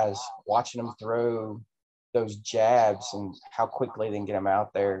guys, watching them throw those jabs and how quickly they can get them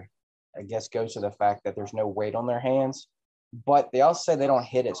out there, I guess goes to the fact that there's no weight on their hands. But they also say they don't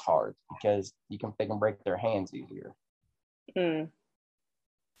hit as hard because they can break their hands easier. Mm.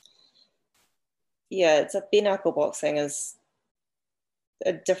 Yeah, it's a bare knuckle boxing is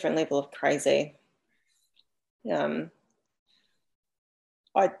a different level of crazy. I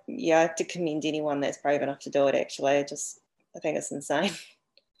have to commend anyone that's brave enough to do it. Actually, I think it's insane.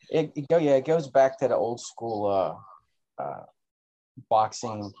 It goes back to the old school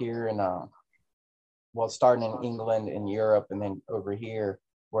boxing here in starting in England and Europe, and then over here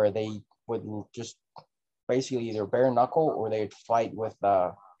where they would just basically either bare knuckle or they'd fight with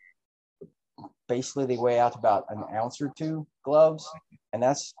basically they weigh out about an ounce or two gloves, and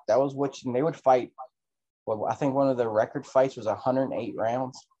that was and they would fight. Well, I think one of the record fights was 108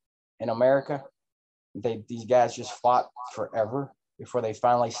 rounds in America. These guys just fought forever before they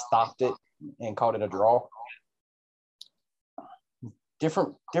finally stopped it and called it a draw.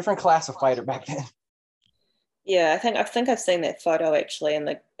 Different class of fighter back then. Yeah, I think I've seen that photo actually, and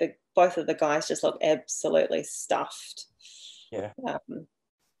the both of the guys just look absolutely stuffed. Yeah.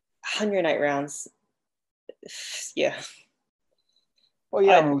 108 rounds. Yeah. Well,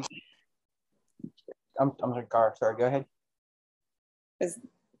 yeah. I'm sorry. Go ahead.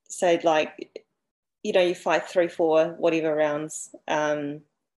 So like, you fight 3-4 whatever rounds in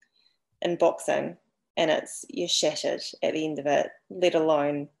boxing, and you're shattered at the end of it, let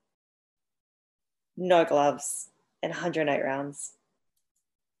alone no gloves and 108 rounds.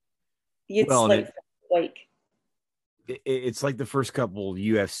 You'd sleep for a week. It's like the first couple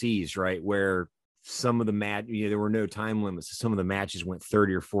UFCs, right? Where some of the there were no time limits. Some of the matches went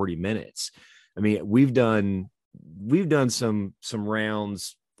 30 or 40 minutes. I mean, we've done some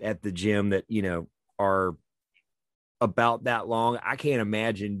rounds at the gym that, are about that long. I can't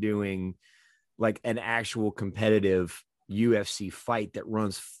imagine doing like an actual competitive UFC fight that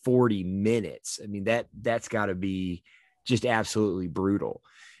runs 40 minutes. I mean, that's got to be just absolutely brutal.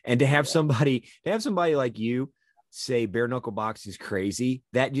 And to have somebody like you say bare knuckle boxing is crazy,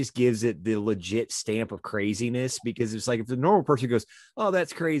 that just gives it the legit stamp of craziness, because it's like, if the normal person goes, oh,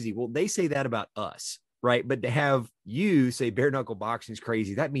 that's crazy, well, they say that about us, right? But to have you say bare knuckle boxing is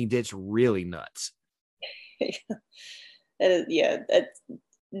crazy, that means it's really nuts. It's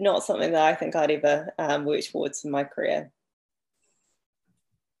not something that I think I'd ever work towards in my career.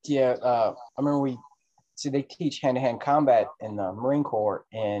 Yeah, I remember they teach hand-to-hand combat in the Marine Corps,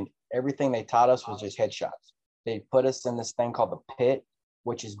 and everything they taught us was just headshots. They put us in this thing called the pit,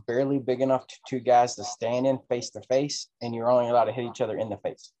 which is barely big enough for two guys to stand in face to face, and you're only allowed to hit each other in the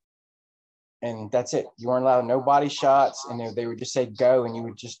face. And that's it. You weren't allowed no body shots, and they would just say go, and you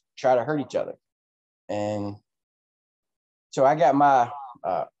would just try to hurt each other. And so I got my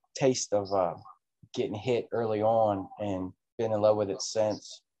taste of getting hit early on and been in love with it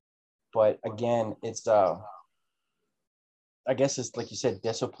since. But again, it's I guess it's like you said,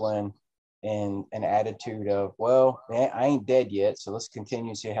 discipline and an attitude of, well, man, I ain't dead yet, so let's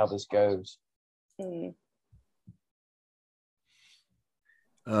continue to see how this goes.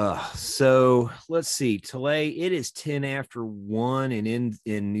 So let's see, Talei, it is 10 after 1 and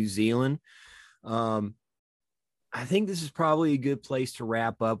in New Zealand. I think this is probably a good place to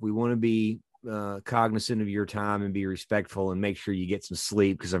wrap up. We want to be cognizant of your time and be respectful and make sure you get some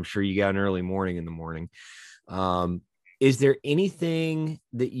sleep, because I'm sure you got an early morning in the morning. Is there anything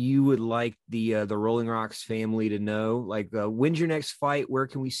that you would like the Rolling Rocks family to know? Like, when's your next fight? Where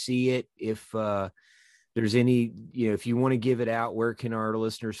can we see it? If there's any, if you want to give it out, where can our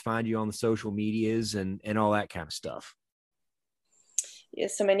listeners find you on the social medias and all that kind of stuff? Yeah,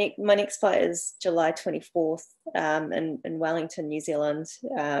 so my next fight is July 24th in Wellington, New Zealand.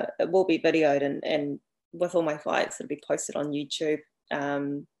 It will be videoed, and with all my fights, it'll be posted on YouTube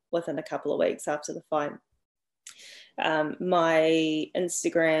within a couple of weeks after the fight. My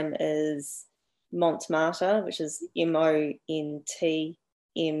Instagram is Montmartyr, which is MONTMARTYR,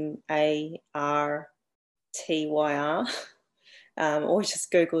 or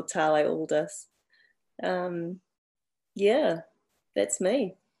just Google Talei Aldiss. That's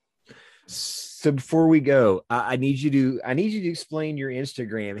me. So before we go, I need you to explain your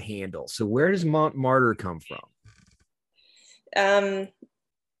Instagram handle. So where does Montmartyr come from?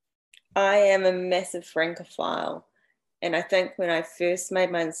 I am a massive Francophile, and I think when I first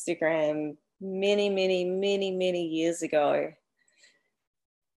made my Instagram many years ago,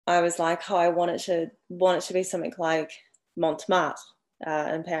 I was like, I want it to be something like Montmartre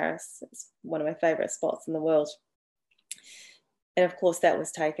in Paris. It's one of my favorite spots in the world. And of course that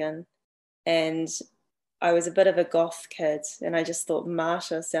was taken. And I was a bit of a goth kid, and I just thought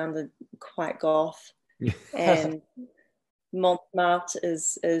Martyr sounded quite goth. And Montmartre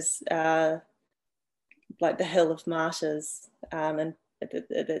is like the hill of martyrs, and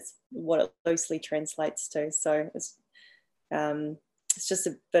that's what it loosely translates to. So it's just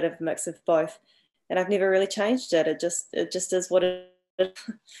a bit of a mix of both, and I've never really changed it. It just is what it is.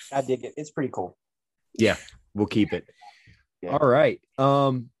 I dig it. It's pretty cool. Yeah, we'll keep it. Yeah. All right.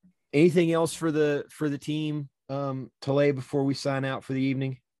 Anything else for the team, Talei, before we sign out for the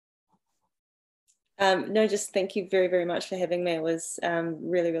evening? No, just thank you very, very much for having me. It was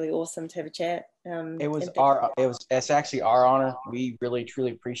really awesome to have a chat. It's actually our honor. We really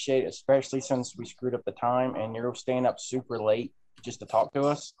truly appreciate it, especially since we screwed up the time and you're staying up super late just to talk to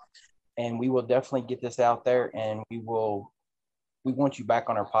us. and we will definitely get this out there, and we want you back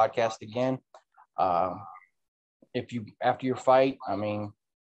on our podcast again. After your fight, and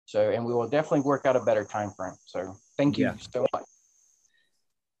we will definitely work out a better time frame. So thank you so much.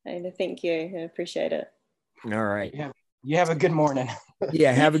 And thank you. I appreciate it. All right. You have a good morning.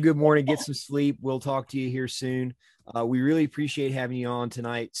 Yeah, have a good morning. Get some sleep. We'll talk to you here soon. We really appreciate having you on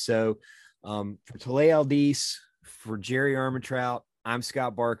tonight. So for Talei Aldiss, for Jerry Armentrout, I'm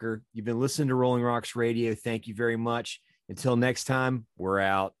Scott Barker. You've been listening to Rolling Rocks Radio. Thank you very much. Until next time, we're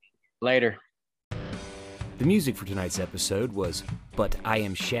out. Later. The music for tonight's episode was But I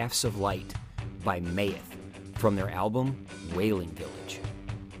Am Shafts of Light by Mayeth from their album Wailing Village.